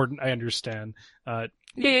 to the board. I understand.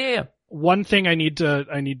 Yeah. One thing I need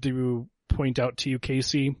to point out to you,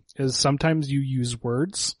 Casey, is sometimes you use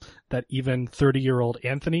words that even 30-year-old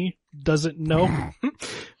Anthony doesn't know.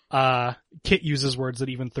 Kit uses words that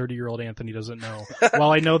even 30-year-old Anthony doesn't know. While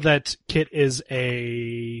I know that Kit is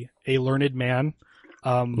a learned man,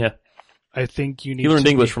 Yeah. I think you need He learned to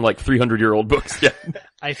English from like 300-year-old books. Yeah.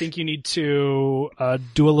 I think you need to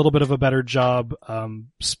do a little bit of a better job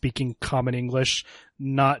speaking common English,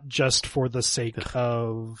 not just for the sake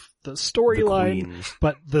of the storyline, Queens.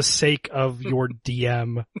 but the sake of your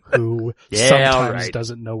DM who Yeah, sometimes alright.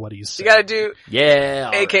 doesn't know what he's You saying. gotta do Yeah.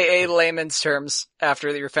 all right. AKA layman's terms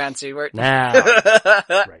after your fancy word. Now,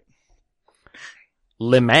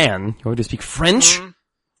 Le Man, you want me to speak French? Mhm.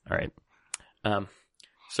 All right.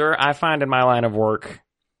 Sir, I find in my line of work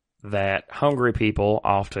that hungry people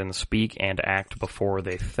often speak and act before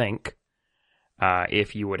they think.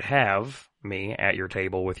 If you would have me at your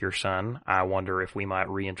table with your son, I wonder if we might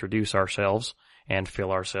reintroduce ourselves and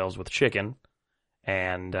fill ourselves with chicken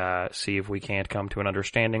and see if we can't come to an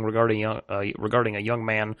understanding regarding a young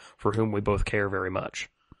man for whom we both care very much.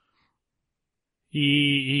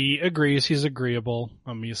 He agrees. He's agreeable.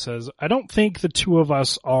 He says, I don't think the two of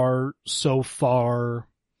us are so far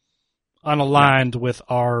unaligned with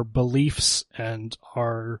our beliefs and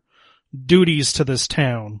our duties to this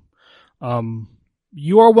town.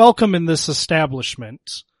 You are welcome in this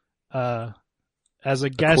establishment, as a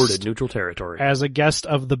guest. Accorded neutral territory. As a guest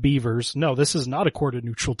of the Beavers. No, this is not accorded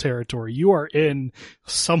neutral territory. You are in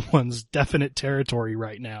someone's definite territory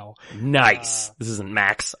right now. Nice. This isn't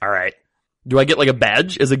Max. All right. Do I get like a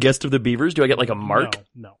badge as a guest of the Beavers? Do I get like a mark?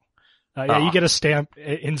 No. Yeah, you get a stamp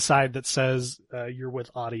inside that says you're with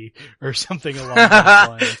Adi or something along those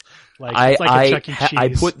lines. Like, it's like a Chuck E. Cheese. I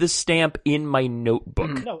put the stamp in my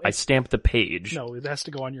notebook. No, I stamped the page. No, it has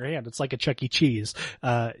to go on your hand. It's like a Chuck E. Cheese.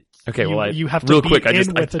 Okay, you have to real be quick, I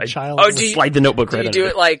with a child. Oh, just slide the notebook Do right you under do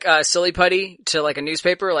it like silly putty to like a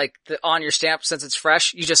newspaper, like on your stamp since it's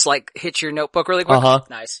fresh? You just like hit your notebook really quick? Uh-huh.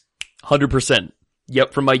 Nice. 100%.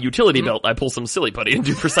 Yep, from my utility belt, I pull some silly putty and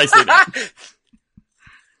do precisely that.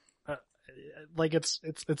 Like it's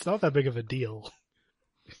not that big of a deal.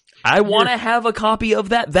 I want to have a copy of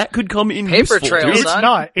that. That could come in Paper useful, trail, dude. It's son.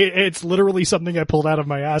 not. It's literally something I pulled out of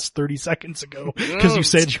my ass 30 seconds ago because you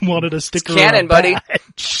said you wanted a sticker. canon, or a buddy.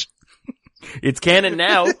 badge. It's canon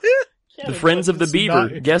now. The friends of the It's beaver,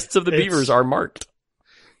 not- guests of the it's- beavers are marked.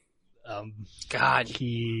 God.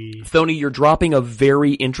 Thony, you're dropping a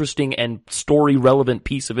very interesting and story-relevant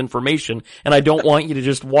piece of information, and I don't want you to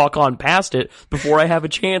just walk on past it before I have a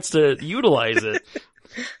chance to utilize it.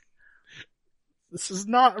 This is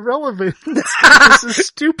not relevant. This is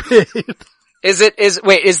stupid. Is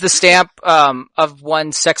the stamp, of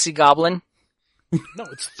one sexy goblin? No,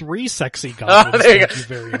 it's 3 sexy goblins. there you Thank you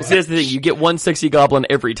very much. See, that's the thing. You get one sexy goblin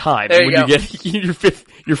every time. There you when go. you get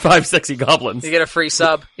your 5 sexy goblins, You get a free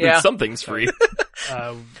sub. Yeah. something's free.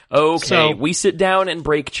 Uh, Okay, So- we sit down and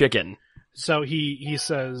break chicken. So he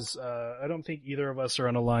says, I don't think either of us are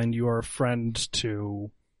unaligned. You are a friend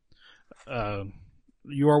to,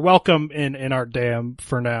 you are welcome in our dam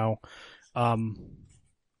for now.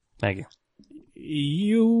 Thank you.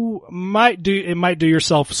 It might do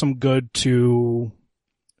yourself some good to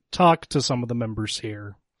talk to some of the members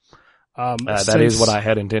here. That is what I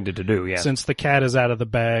had intended to do, yeah. Since the cat is out of the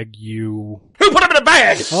bag, you Who put him in a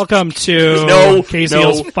bag? welcome to No,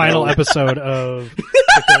 KCL's no, final no. episode of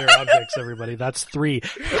Peculiar Objects, everybody. That's 3.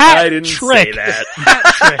 I didn't trick. say that.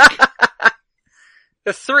 Hat trick.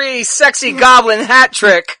 The 3 sexy goblin hat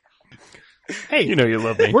trick. Hey, You know you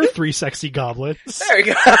love me. we're 3 sexy goblins. There we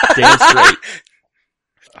go. Damn straight.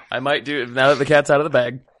 I might do it now that the cat's out of the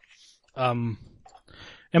bag.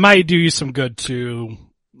 It might do you some good to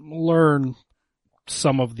learn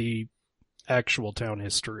some of the actual town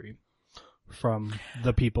history from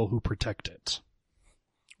the people who protect it.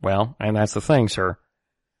 Well, and that's the thing, sir.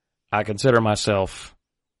 I consider myself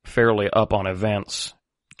fairly up on events.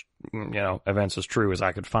 Events as true as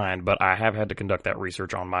I could find, but I have had to conduct that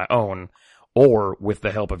research on my own or with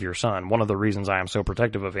the help of your son. One of the reasons I am so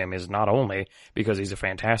protective of him is not only because he's a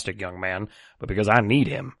fantastic young man, but because I need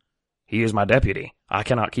him. He is my deputy. I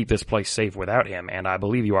cannot keep this place safe without him, and I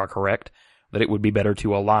believe you are correct that it would be better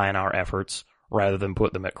to align our efforts rather than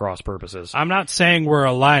put them at cross purposes. I'm not saying we're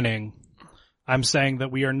aligning. I'm saying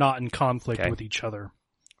that we are not in conflict Okay. with each other.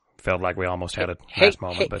 Felt like we almost had a Hey, nice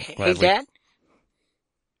moment, but hey, gladly. Dad,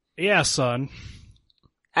 Yeah, son.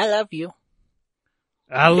 I love you.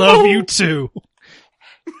 I love you too.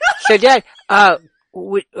 So, Dad,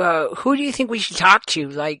 who do you think we should talk to?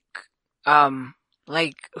 Like,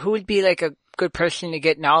 who would be like a good person to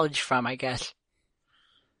get knowledge from, I guess?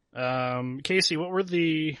 Casey, what were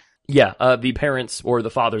the... Yeah, the parents, or the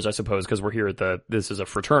fathers, I suppose, because we're here at this is a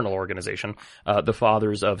fraternal organization, the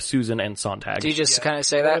fathers of Susan and Sontag. Do you just Yeah. kind of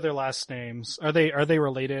say What are that? their last names? Are they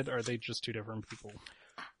related? Or are they just 2 different people?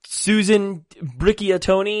 Susan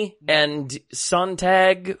Bricciatoni and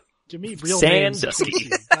Sontag. Give me real Sandusky.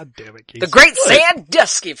 names. God damn it, Casey. The Great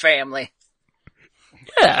Sandusky family.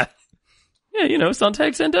 Yeah. Yeah,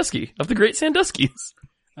 Sontag Sandusky, of the Great Sanduskys.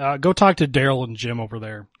 Go talk to Daryl and Jim over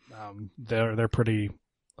there. They're pretty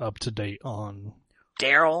up to date on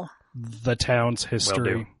Daryl the town's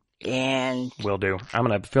history. and Will do. I'm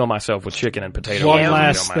gonna fill myself with chicken and potatoes. One if you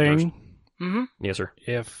last don't mind thing. mhm. first. Yes, sir.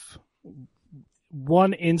 If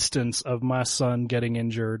one instance of my son getting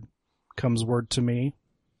injured comes word to me,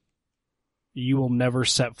 you will never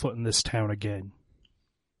set foot in this town again.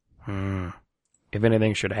 If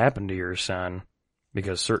anything should happen to your son,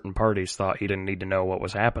 because certain parties thought he didn't need to know what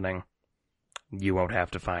was happening, you won't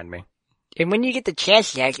have to find me. And when you get the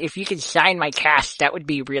chance, Jack, if you could sign my cast, that would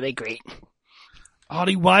be really great.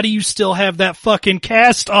 Audie, why do you still have that fucking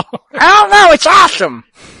cast on? I don't know, it's awesome.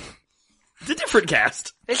 It's a different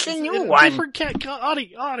cast. It's a new one. Different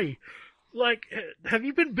Audie. Like, have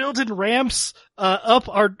you been building ramps, up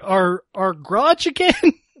our garage again?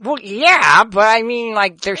 Well, yeah, but I mean,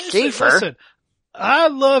 like, they're safer. Listen, I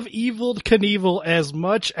love Evil Knievel as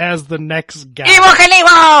much as the next guy. Evil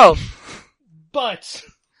Knievel! But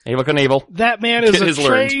Evil Knievel. that man is Kid a has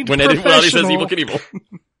learned trained when Eddie says professional Evil Knievel.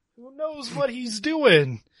 who knows what he's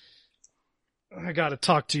doing. I gotta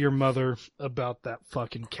talk to your mother about that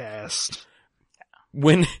fucking cast.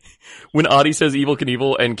 When Audie says Evil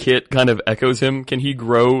Knievel and Kit kind of echoes him, can he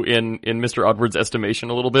grow in Mr. Oddward's estimation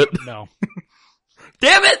a little bit? No.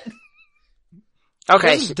 Damn it! He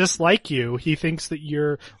Okay, doesn't dislike you. He thinks that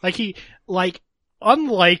you're,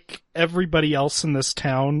 unlike everybody else in this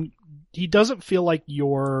town, he doesn't feel like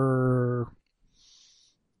you're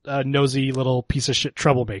a nosy little piece of shit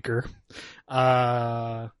troublemaker.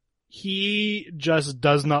 He just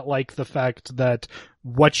does not like the fact that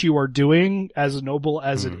what you are doing, as noble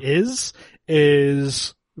as it is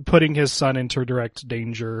putting his son into direct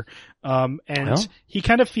danger. He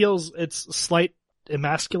kind of feels it's slight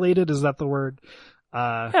emasculated. Is that the word?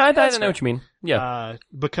 Yeah, I know what you mean. Yeah.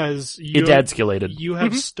 Because it's adsculated. You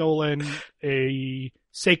have stolen a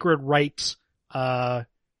sacred right, of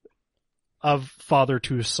father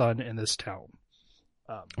to son in this town.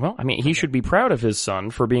 Well, I mean, he should be proud of his son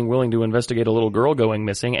for being willing to investigate a little girl going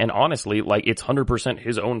missing, and honestly, like, it's 100%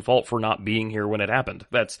 his own fault for not being here when it happened.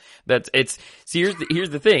 See, here's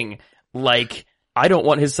the thing. Like, I don't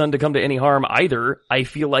want his son to come to any harm either. I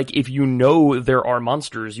feel like if you know there are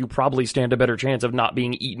monsters, you probably stand a better chance of not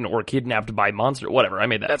being eaten or kidnapped by monsters. Whatever, I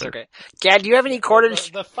made that. That's okay. Dad, do you have any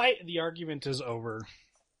quarters? The argument is over.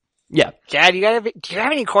 Yeah. Dad, do you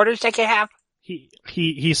have any quarters that you have?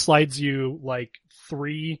 He slides you like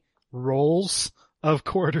 3 rolls of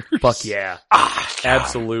quarters. Fuck yeah.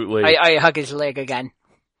 Absolutely. I hug his leg again.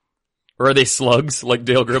 Or are they slugs like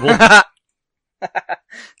Dale Gribble?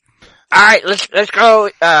 Alright, let's go,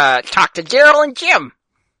 talk to Daryl and Jim.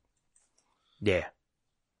 Yeah.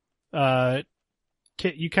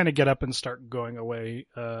 You kind of get up and start going away.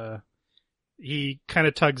 He kind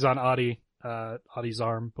of tugs on Audie's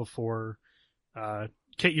arm before,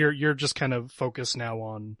 Kit, you're just kind of focused now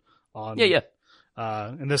on. Yeah.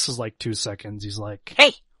 And this is like 2 seconds. He's like,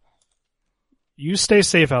 "Hey, you stay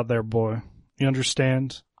safe out there, boy. You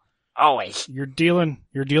understand? Always. You're dealing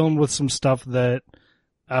with some stuff that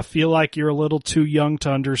I feel like you're a little too young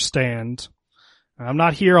to understand. I'm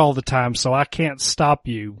not here all the time, so I can't stop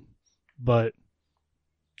you, but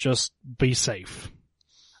just be safe."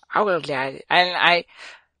 I will, Dad. And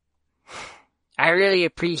I really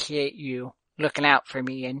appreciate you looking out for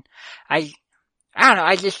me, and I don't know,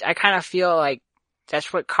 I kind of feel like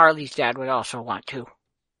that's what Carly's dad would also want too.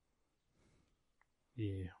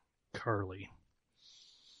 Yeah, Carly.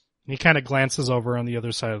 He kind of glances over on the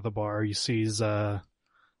other side of the bar. He sees, Johnny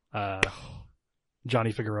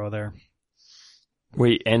Figueroa there.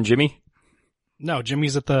 Wait, and Jimmy? No,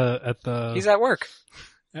 Jimmy's at the... He's at work.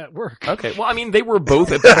 At work. Okay, well, I mean, they were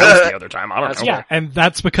both at the house the other time. I don't know. Yeah, and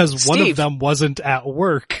that's because one Steve. of them wasn't at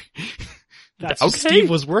work. That's Okay. Steve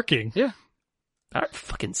was working. Yeah. All right,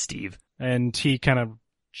 fucking Steve. And he kind of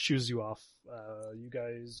shoos you off. You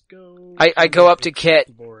guys go... I go up to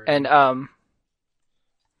Kit Board. and,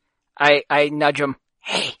 I nudge him.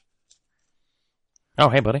 Hey, Oh,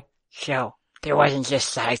 hey, buddy. so there wasn't just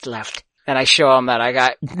size left. And I show him that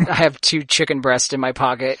I have 2 chicken breasts in my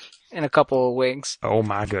pocket and a couple of wings. Oh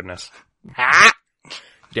my goodness. Ah!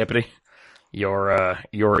 Deputy, your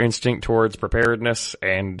instinct towards preparedness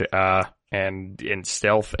and in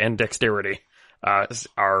stealth and dexterity,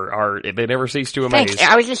 they never cease to amaze. Thanks.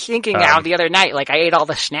 I was just thinking now the other night, like I ate all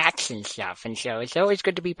the snacks and stuff, and so it's always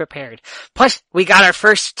good to be prepared. Plus, we got our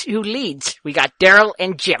first 2 leads. We got Daryl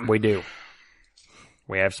and Jim. We do.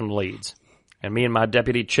 We have some leads. And me and my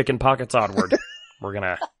deputy chicken pockets onward. We're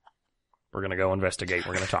gonna go investigate.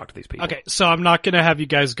 We're gonna talk to these people. Okay, so I'm not gonna have you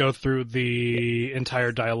guys go through the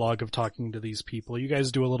entire dialogue of talking to these people. You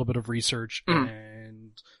guys do a little bit of research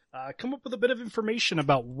and come up with a bit of information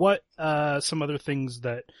about what some other things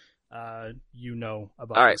that you know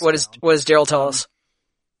about. All right, this town. what does Daryl tell us?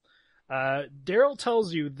 Daryl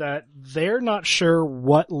tells you that they're not sure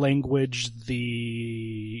what language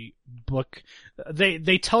the book.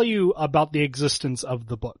 They tell you about the existence of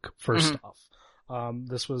the book first off.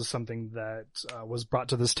 This was something that was brought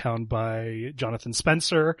to this town by Jonathan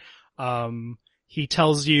Spencer. He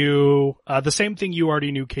tells you the same thing you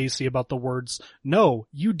already knew, Casey, about the words. No,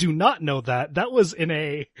 you do not know that. That was in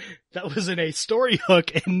a story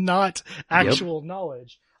hook and not actual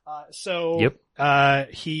knowledge.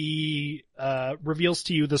 He reveals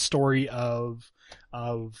to you the story of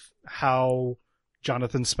how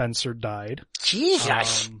Jonathan Spencer died.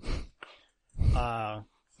 Jesus.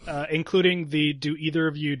 Including did either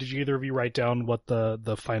of you write down what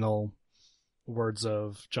the final words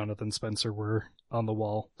of Jonathan Spencer were on the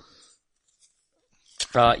wall?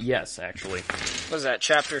 Yes, actually. What was that,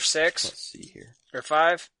 chapter 6? Let's see here. Or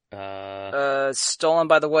 5? Stolen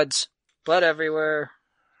by the woods. Blood everywhere.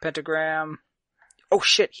 Pentagram. Oh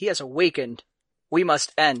shit, he has awakened. We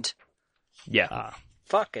must end. Yeah.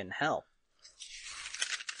 Fucking hell.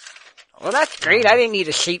 Well, that's great. I didn't need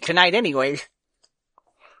to sleep tonight anyway.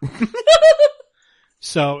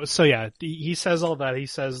 So yeah, he says all that. He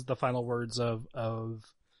says the final words of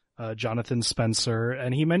Jonathan Spencer,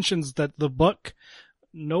 and he mentions that the book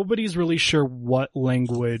nobody's really sure what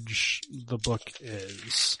language the book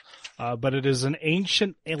is. But it is an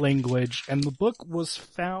ancient language, and the book was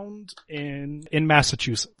found in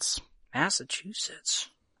Massachusetts. Massachusetts.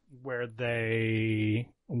 Where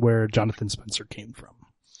Jonathan Spencer came from.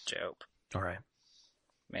 Dope. All right.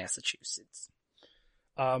 Massachusetts.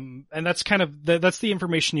 And that's kind of, that's the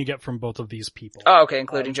information you get from both of these people. Oh, okay,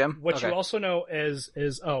 including Jim. What okay. you also know is,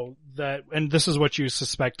 that, and this is what you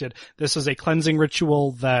suspected, this is a cleansing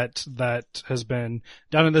ritual that has been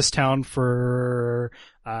done in this town for,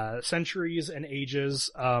 centuries and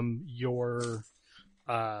ages.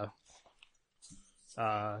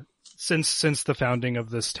 Since the founding of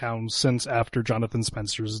this town, since after Jonathan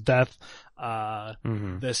Spencer's death,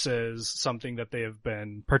 this is something that they have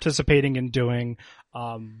been participating in doing.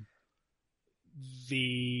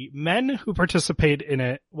 The men who participate in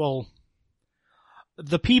it, well,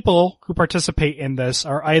 the people who participate in this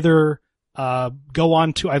are either, go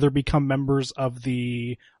on to either become members of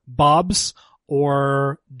the Bobs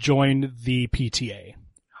or join the PTA.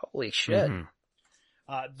 Holy shit.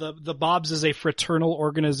 The Bobs is a fraternal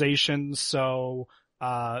organization, so,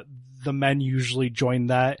 the men usually join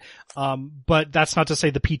that. But that's not to say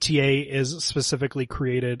the PTA is specifically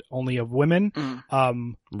created only of women.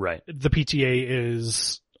 Right. The PTA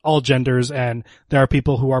is all genders, and there are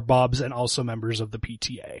people who are Bobs and also members of the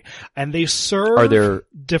PTA. And they serve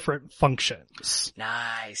different functions.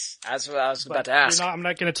 Nice. That's what I was about to ask. I'm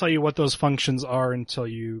not going to tell you what those functions are until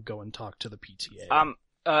you go and talk to the PTA.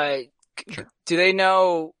 Sure. Do they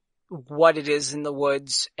know what it is in the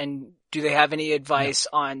woods, and do they have any advice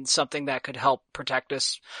on something that could help protect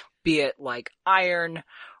us, be it like iron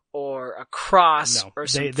or a cross or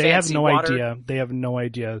some fancy they have no water? idea. They have no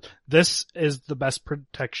idea. This is the best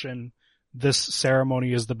protection. This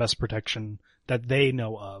ceremony is the best protection that they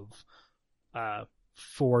know of,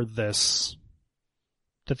 for this,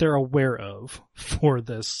 that they're aware of for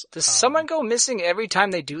this. Does someone go missing every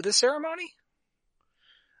time they do the ceremony?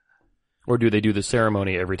 Or do they do the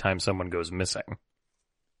ceremony every time someone goes missing?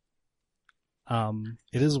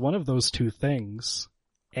 It is one of those two things.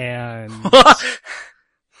 And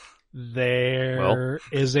there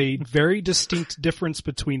is a very distinct difference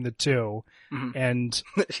between the two. And,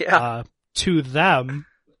 to them,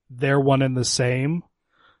 they're one and the same.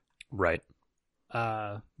 Right.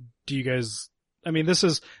 Do you guys, I mean, this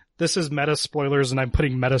is meta spoilers, and I'm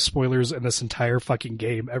putting meta spoilers in this entire fucking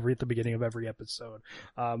game at the beginning of every episode.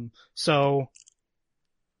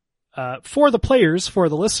 For the players, for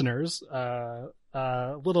the listeners,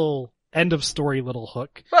 little end of story, little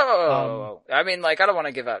hook. Whoa. I mean, like, I don't want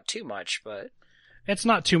to give out too much, but it's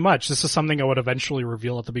not too much. This is something I would eventually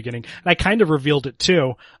reveal at the beginning. And I kind of revealed it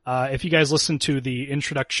too. If you guys listen to the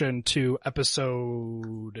introduction to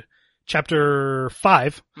chapter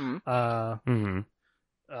 5,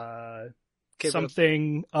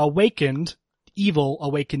 something evil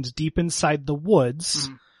awakened deep inside the woods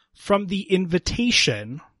from the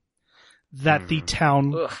invitation that the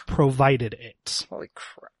town provided it. Holy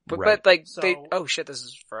crap. But like, oh shit, this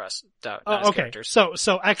is for us. Okay. Characters.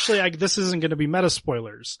 So actually, this isn't going to be meta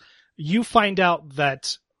spoilers. You find out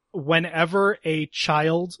that whenever a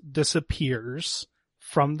child disappears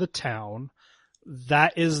from the town,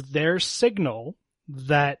 that is their signal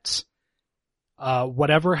that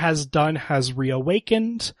whatever has done has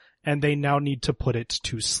reawakened, and they now need to put it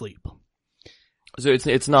to sleep. So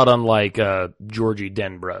it's not unlike Georgie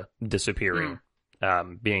Denborough disappearing,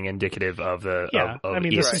 being indicative of the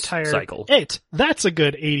this entire cycle. That's a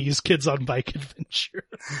good 80s Kids on Bike adventure.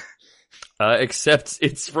 Except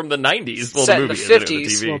it's from the 90s. Well, set the in movie the 50s.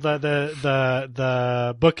 Isn't it,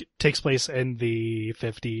 The book takes place in the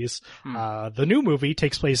 50s. The new movie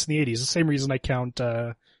takes place in the 80s. The same reason I count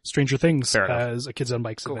Stranger Things as a Kids on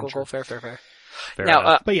Bikes adventure. Cool. Fair. Fair now,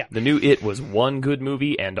 enough. But yeah. The new It was one good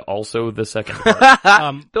movie and also the second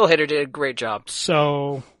one. Bill Hader did a great job.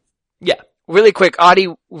 So, yeah. Really quick, Audie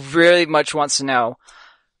really much wants to know,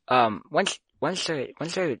 once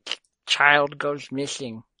a child goes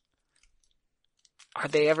missing, are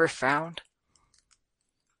they ever found?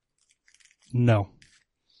 No.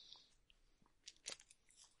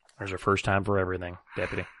 There's a first time for everything,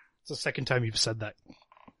 Deputy. It's the second time you've said that.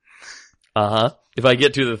 If I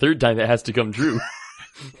get to the third time, that has to come true.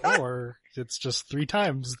 Or it's just 3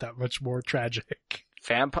 times that much more tragic.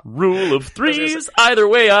 Rule of threes. Either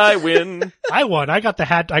way, I win. I won. I got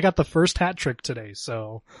the first hat trick today,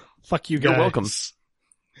 so fuck you guys. You're welcome.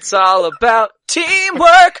 It's all about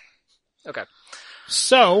teamwork. Okay.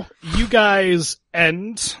 So, you guys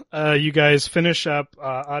you guys finish up,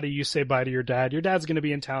 Adi, you say bye to your dad. Your dad's gonna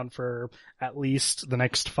be in town for at least the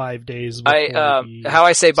next 5 days. How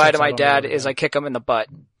I say bye sets to my out on the dad road is again. I kick him in the butt.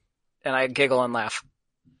 And I giggle and laugh.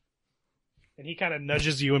 And he kind of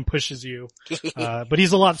nudges you and pushes you. But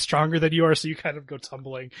he's a lot stronger than you are, so you kind of go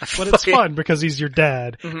tumbling. But it's Okay. fun because he's your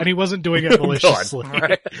dad, and he wasn't doing it maliciously.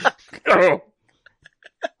 Oh.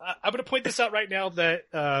 I'm going to point this out right now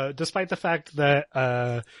that, despite the fact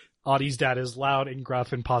that, Audie's dad is loud and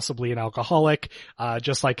gruff and possibly an alcoholic,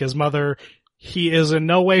 just like his mother, he is in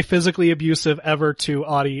no way physically abusive ever to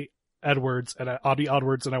Audie Edwards, and I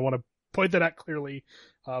want to point that out clearly,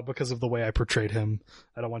 because of the way I portrayed him.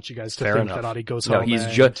 I don't want you guys to Fair think enough. that Audie goes No, home.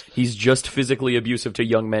 he's just physically abusive to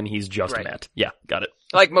young men he's just Right. met. Yeah, got it.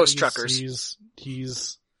 Like most truckers.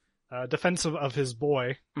 He's defensive of his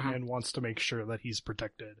boy Mhm. and wants to make sure that he's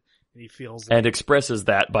protected. And he feels And expresses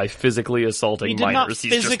that by physically assaulting he did not minors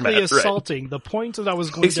he's just physically met. Right. assaulting. The point that I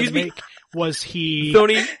was going Excuse to me? make was he.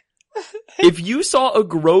 Tony, if you saw a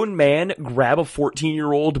grown man grab a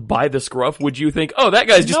 14-year-old by the scruff, would you think, oh, that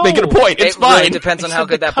guy's just No. making a point, it's It fine? really depends on I how said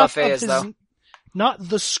good the that cuff buffet of is, his- though. Not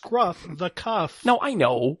the scruff, the cuff. No, I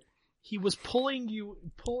know. He was pulling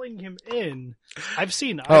him in. I've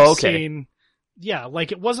seen. Oh, okay. seen. Yeah,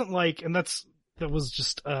 like it wasn't like, and that was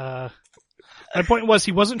just. My point was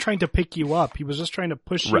he wasn't trying to pick you up. He was just trying to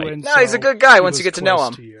push you Right. in. No, he's a good guy once you get to know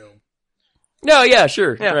him. You. No, yeah,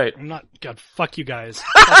 sure, Yeah. right. I'm not. God, fuck you guys.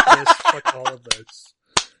 Fuck this. Fuck all of this.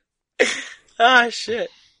 Ah, shit.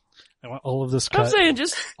 I want all of this I'm cut. saying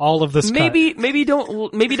just All of this cut. maybe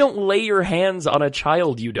don't lay your hands on a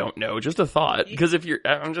child you don't know. Just a thought. Because if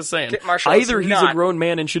I'm just saying, Marshall, it's either he's not. a grown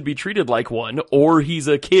man and should be treated like one, or he's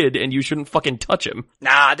a kid and you shouldn't fucking touch him.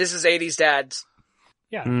 Nah, this is 80s dads.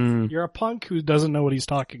 Yeah, Mm. you're a punk who doesn't know what he's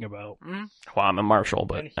talking about, Well, I'm a marshal,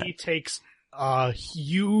 but and he takes a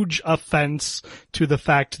huge offense to the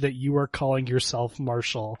fact that you are calling yourself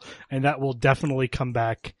Marshall, and that will definitely come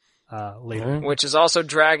back later. Which is also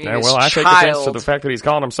dragging yeah, his well, I take child. offense to the fact that he's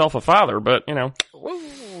calling himself a father, but you know.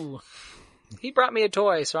 Woo. He brought me a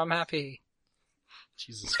toy, so I'm happy.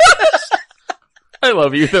 Jesus Christ. I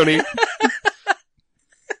love you, Tony.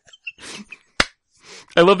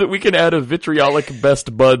 I love that we can add a vitriolic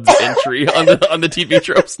best buds entry on the TV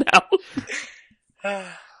tropes now.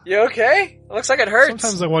 You okay? It looks like it hurts.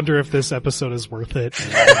 Sometimes I wonder if this episode is worth it.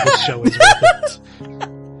 If this show is worth it.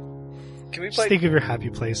 Can we Just play? think of your happy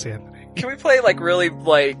place, Anthony. Can we play like really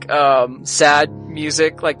like sad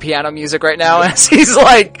music, like piano music right now? As he's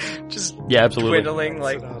like just Yeah, absolutely. dwindling,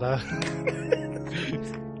 like Sonata.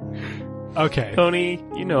 Okay. Tony,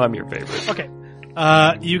 you know I'm your favorite. Okay.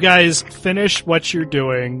 You guys finish what you're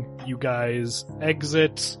doing. You guys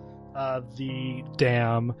exit, the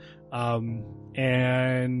dam,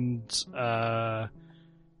 and,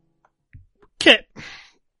 Kit.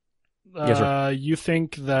 Yes, sir. You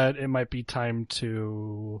think that it might be time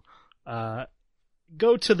to,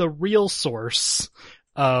 go to the real source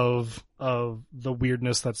of the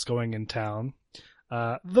weirdness that's going in town.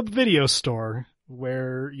 The video store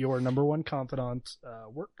where your number one confidant,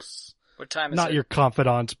 works. what time is Not it? your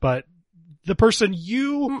confidant, but the person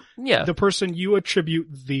you Yeah. the person you attribute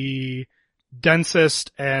the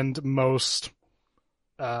densest and most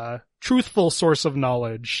truthful source of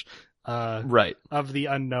knowledge Right. of the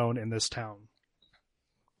unknown in this town.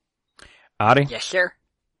 Adi, Yes, sir.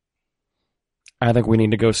 I think we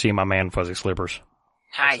need to go see my man Fuzzy Slippers.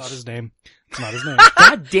 That's not Nice. his name. It's not his name.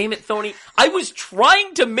 God damn it, Tony. I was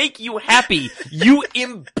trying to make you happy, you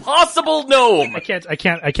impossible gnome! I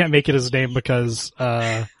can't make it his name because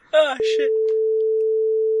Oh shit.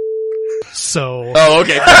 so Oh,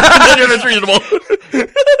 okay. That's reasonable.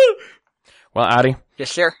 Well, Adi,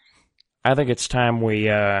 Yes, sir. I think it's time we,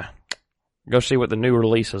 go see what the new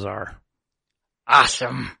releases are.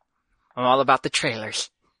 Awesome. I'm all about the trailers.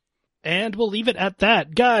 And we'll leave it at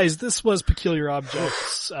that. Guys, this was Peculiar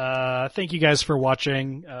Objects. Thank you guys for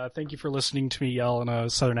watching. Thank you for listening to me yell in a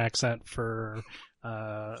southern accent for,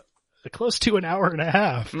 close to an hour and a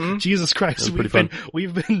half. Mhm. Jesus Christ. That was pretty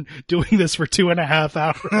We've been doing this for 2.5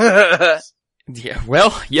 hours. Yeah,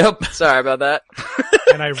 well, yep. Sorry about that.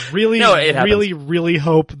 And I really, No, it happens. really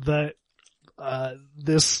hope that,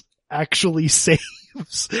 this actually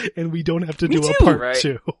saves and we don't have to Me do a too, part right.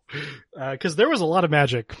 2. Cause there was a lot of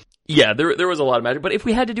magic. Yeah, there was a lot of magic, but if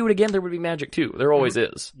we had to do it again, there would be magic too. There always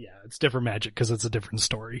is. Yeah, it's different magic because it's a different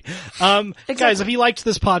story. Guys, if you liked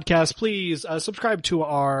this podcast, please subscribe to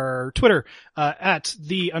our Twitter at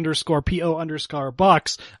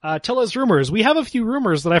 @the_PO_box. Tell us rumors. We have a few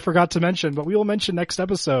rumors that I forgot to mention, but we will mention next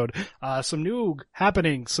episode. Some new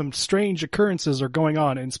happenings, some strange occurrences are going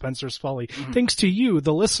on in Spencer's Folly. Thanks to you,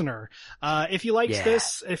 the listener. If you liked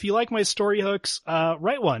this, if you like my story hooks,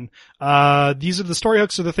 write one. These are the story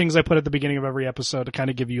hooks are the things I put at the beginning of every episode to kind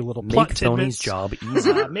of give you a little plot Make tidbits. Tony's job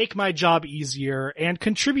easier. Make my job easier and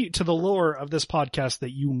contribute to the lore of this podcast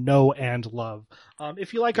that you know and love.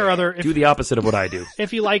 If you like our other, Do the opposite of what I do.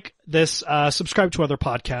 if you like this, subscribe to other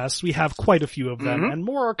podcasts. We have quite a few of them and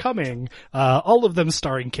more are coming. All of them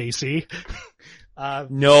starring Casey.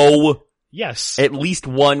 No. Yes. At least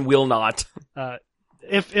one will not.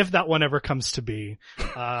 If that one ever comes to be.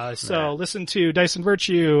 So listen to Dice and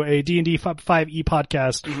Virtue, a D&D 5e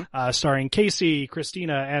podcast, starring Casey,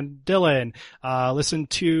 Christina, and Dylan. Listen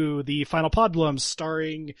to the Final Podlums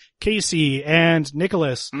starring Casey and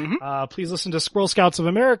Nicholas. Please listen to Squirrel Scouts of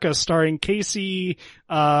America starring Casey,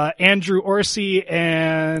 Andrew Orsi,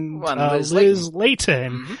 and Liz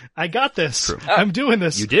Layton. I got this. True. I'm doing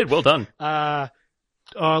this. You did. Well done.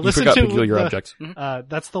 You Listen forgot to Peculiar Objects.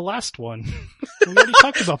 That's the last one. We already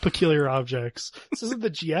talked about Peculiar Objects. This isn't the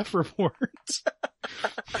GF report.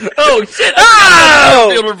 Oh shit! Oh!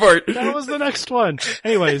 Field report. That was the next one.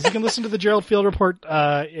 Anyways, you can listen to the Gerald Field Report,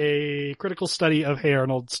 a critical study of Hey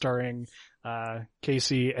Arnold starring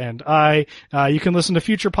Casey and I. You can listen to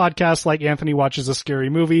future podcasts like Anthony Watches a Scary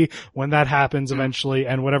Movie when that happens eventually,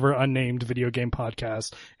 and whatever unnamed video game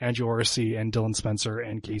podcast Andrew Orsi and Dylan Spencer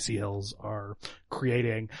and Casey Hills are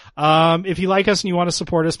creating. If you like us and you want to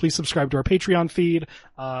support us, please subscribe to our Patreon feed.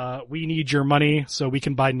 We need your money so we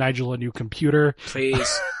can buy Nigel a new computer.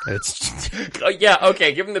 Please. It's yeah,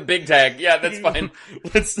 okay, give him the big tag. Yeah, that's fine.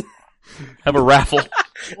 Let's have a raffle.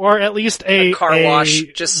 Or at least a car wash,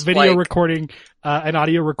 just video like recording, an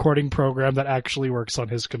audio recording program that actually works on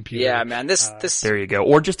his computer. Yeah, man, this. There you go.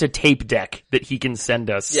 Or just a tape deck that he can send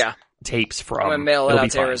us tapes from. I'm gonna mail it It'll out be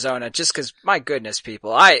to fine. Arizona just cause, my goodness,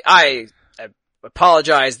 people, I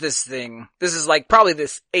apologize. This is like probably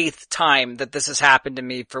this 8th time that this has happened to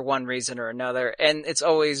me for one reason or another. And it's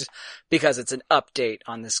always because it's an update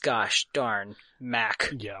on this gosh darn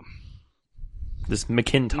Mac. Yeah. This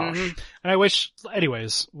Macintosh. And I wish,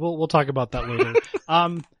 anyways, we'll talk about that later.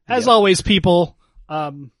 As always, people,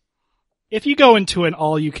 if you go into an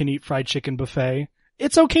all-you-can-eat fried chicken buffet,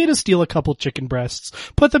 it's okay to steal a couple chicken breasts,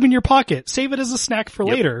 put them in your pocket, save it as a snack for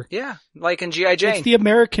later. Yeah, like in G.I. Jane. It's the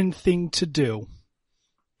American thing to do.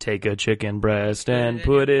 Take a chicken breast and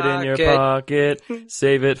put it in your pocket.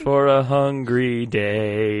 Save it for a hungry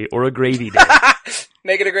day or a gravy day.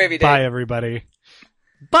 Make it a gravy day. Bye, everybody.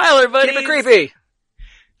 Bye, everybody. Keep it creepy.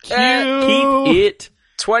 Keep it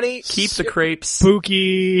 20. Keep the crepes.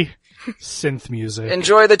 Spooky synth music.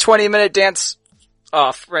 Enjoy the 20-minute dance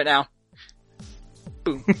off right now.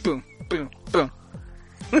 Boom, boom, boom, boom.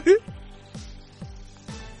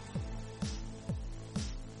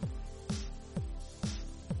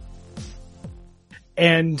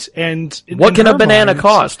 And What can in a her banana mind-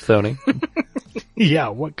 cost, Tony? Yeah,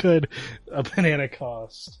 what could a banana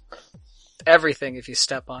cost? Everything if you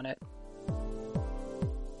step on it.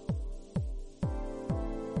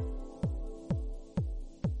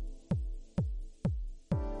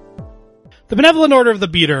 The Benevolent Order of the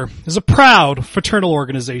Beater is a proud fraternal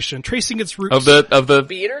organization tracing its roots of the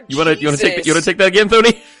Beater? You wanna take that again,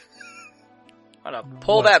 Tony? Wanna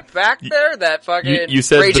pull that back there? That fucking You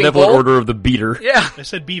said raging Benevolent bull? Order of the Beater. Yeah. I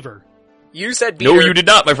said beaver. You said beater. No, you did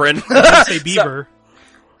not, my friend. I say beaver.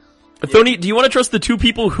 Tony, do you want to trust the two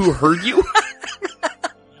people who heard you?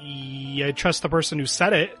 Yeah, I trust the person who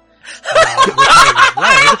said it. Which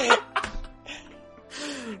I read.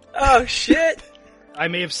 Oh shit. I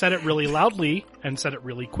may have said it really loudly and said it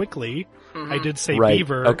really quickly. I did say Right,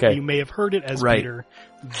 beaver. okay. You may have heard it as Right. beater,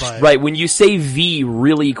 but Right, when you say V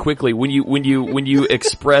really quickly, when you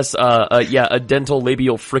express a dental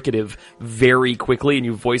labial fricative very quickly and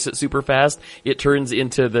you voice it super fast, it turns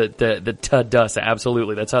into the t-dus.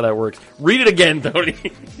 Absolutely, that's how that works. Read it again, Tony.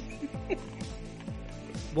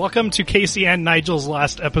 welcome to Casey and Nigel's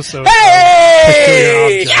last episode.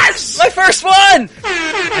 Hey! Objects. Yes! My first one!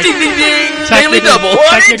 Ding ding ding! Daily double.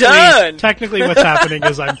 What have you done? Technically what's happening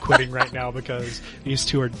is I'm quitting right now because these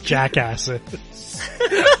two are jackasses.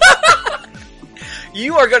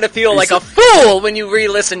 You are gonna feel like a fool when you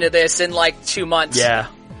re-listen to this in like 2 months. Yeah.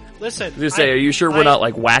 Listen, I was gonna say, are you sure we're not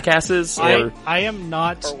like whackasses? Or I am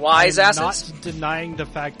not. Or wise I'm asses? not denying the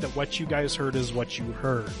fact that what you guys heard is what you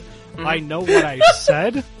heard. I know what I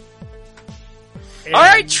said. And all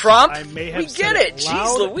right, Trump. I may have we said get it.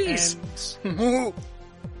 loud Jeez Louise. and-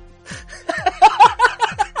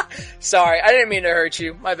 Sorry, I didn't mean to hurt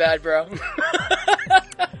you. My bad, bro.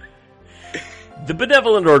 The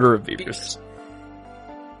Benevolent Order of Beavers.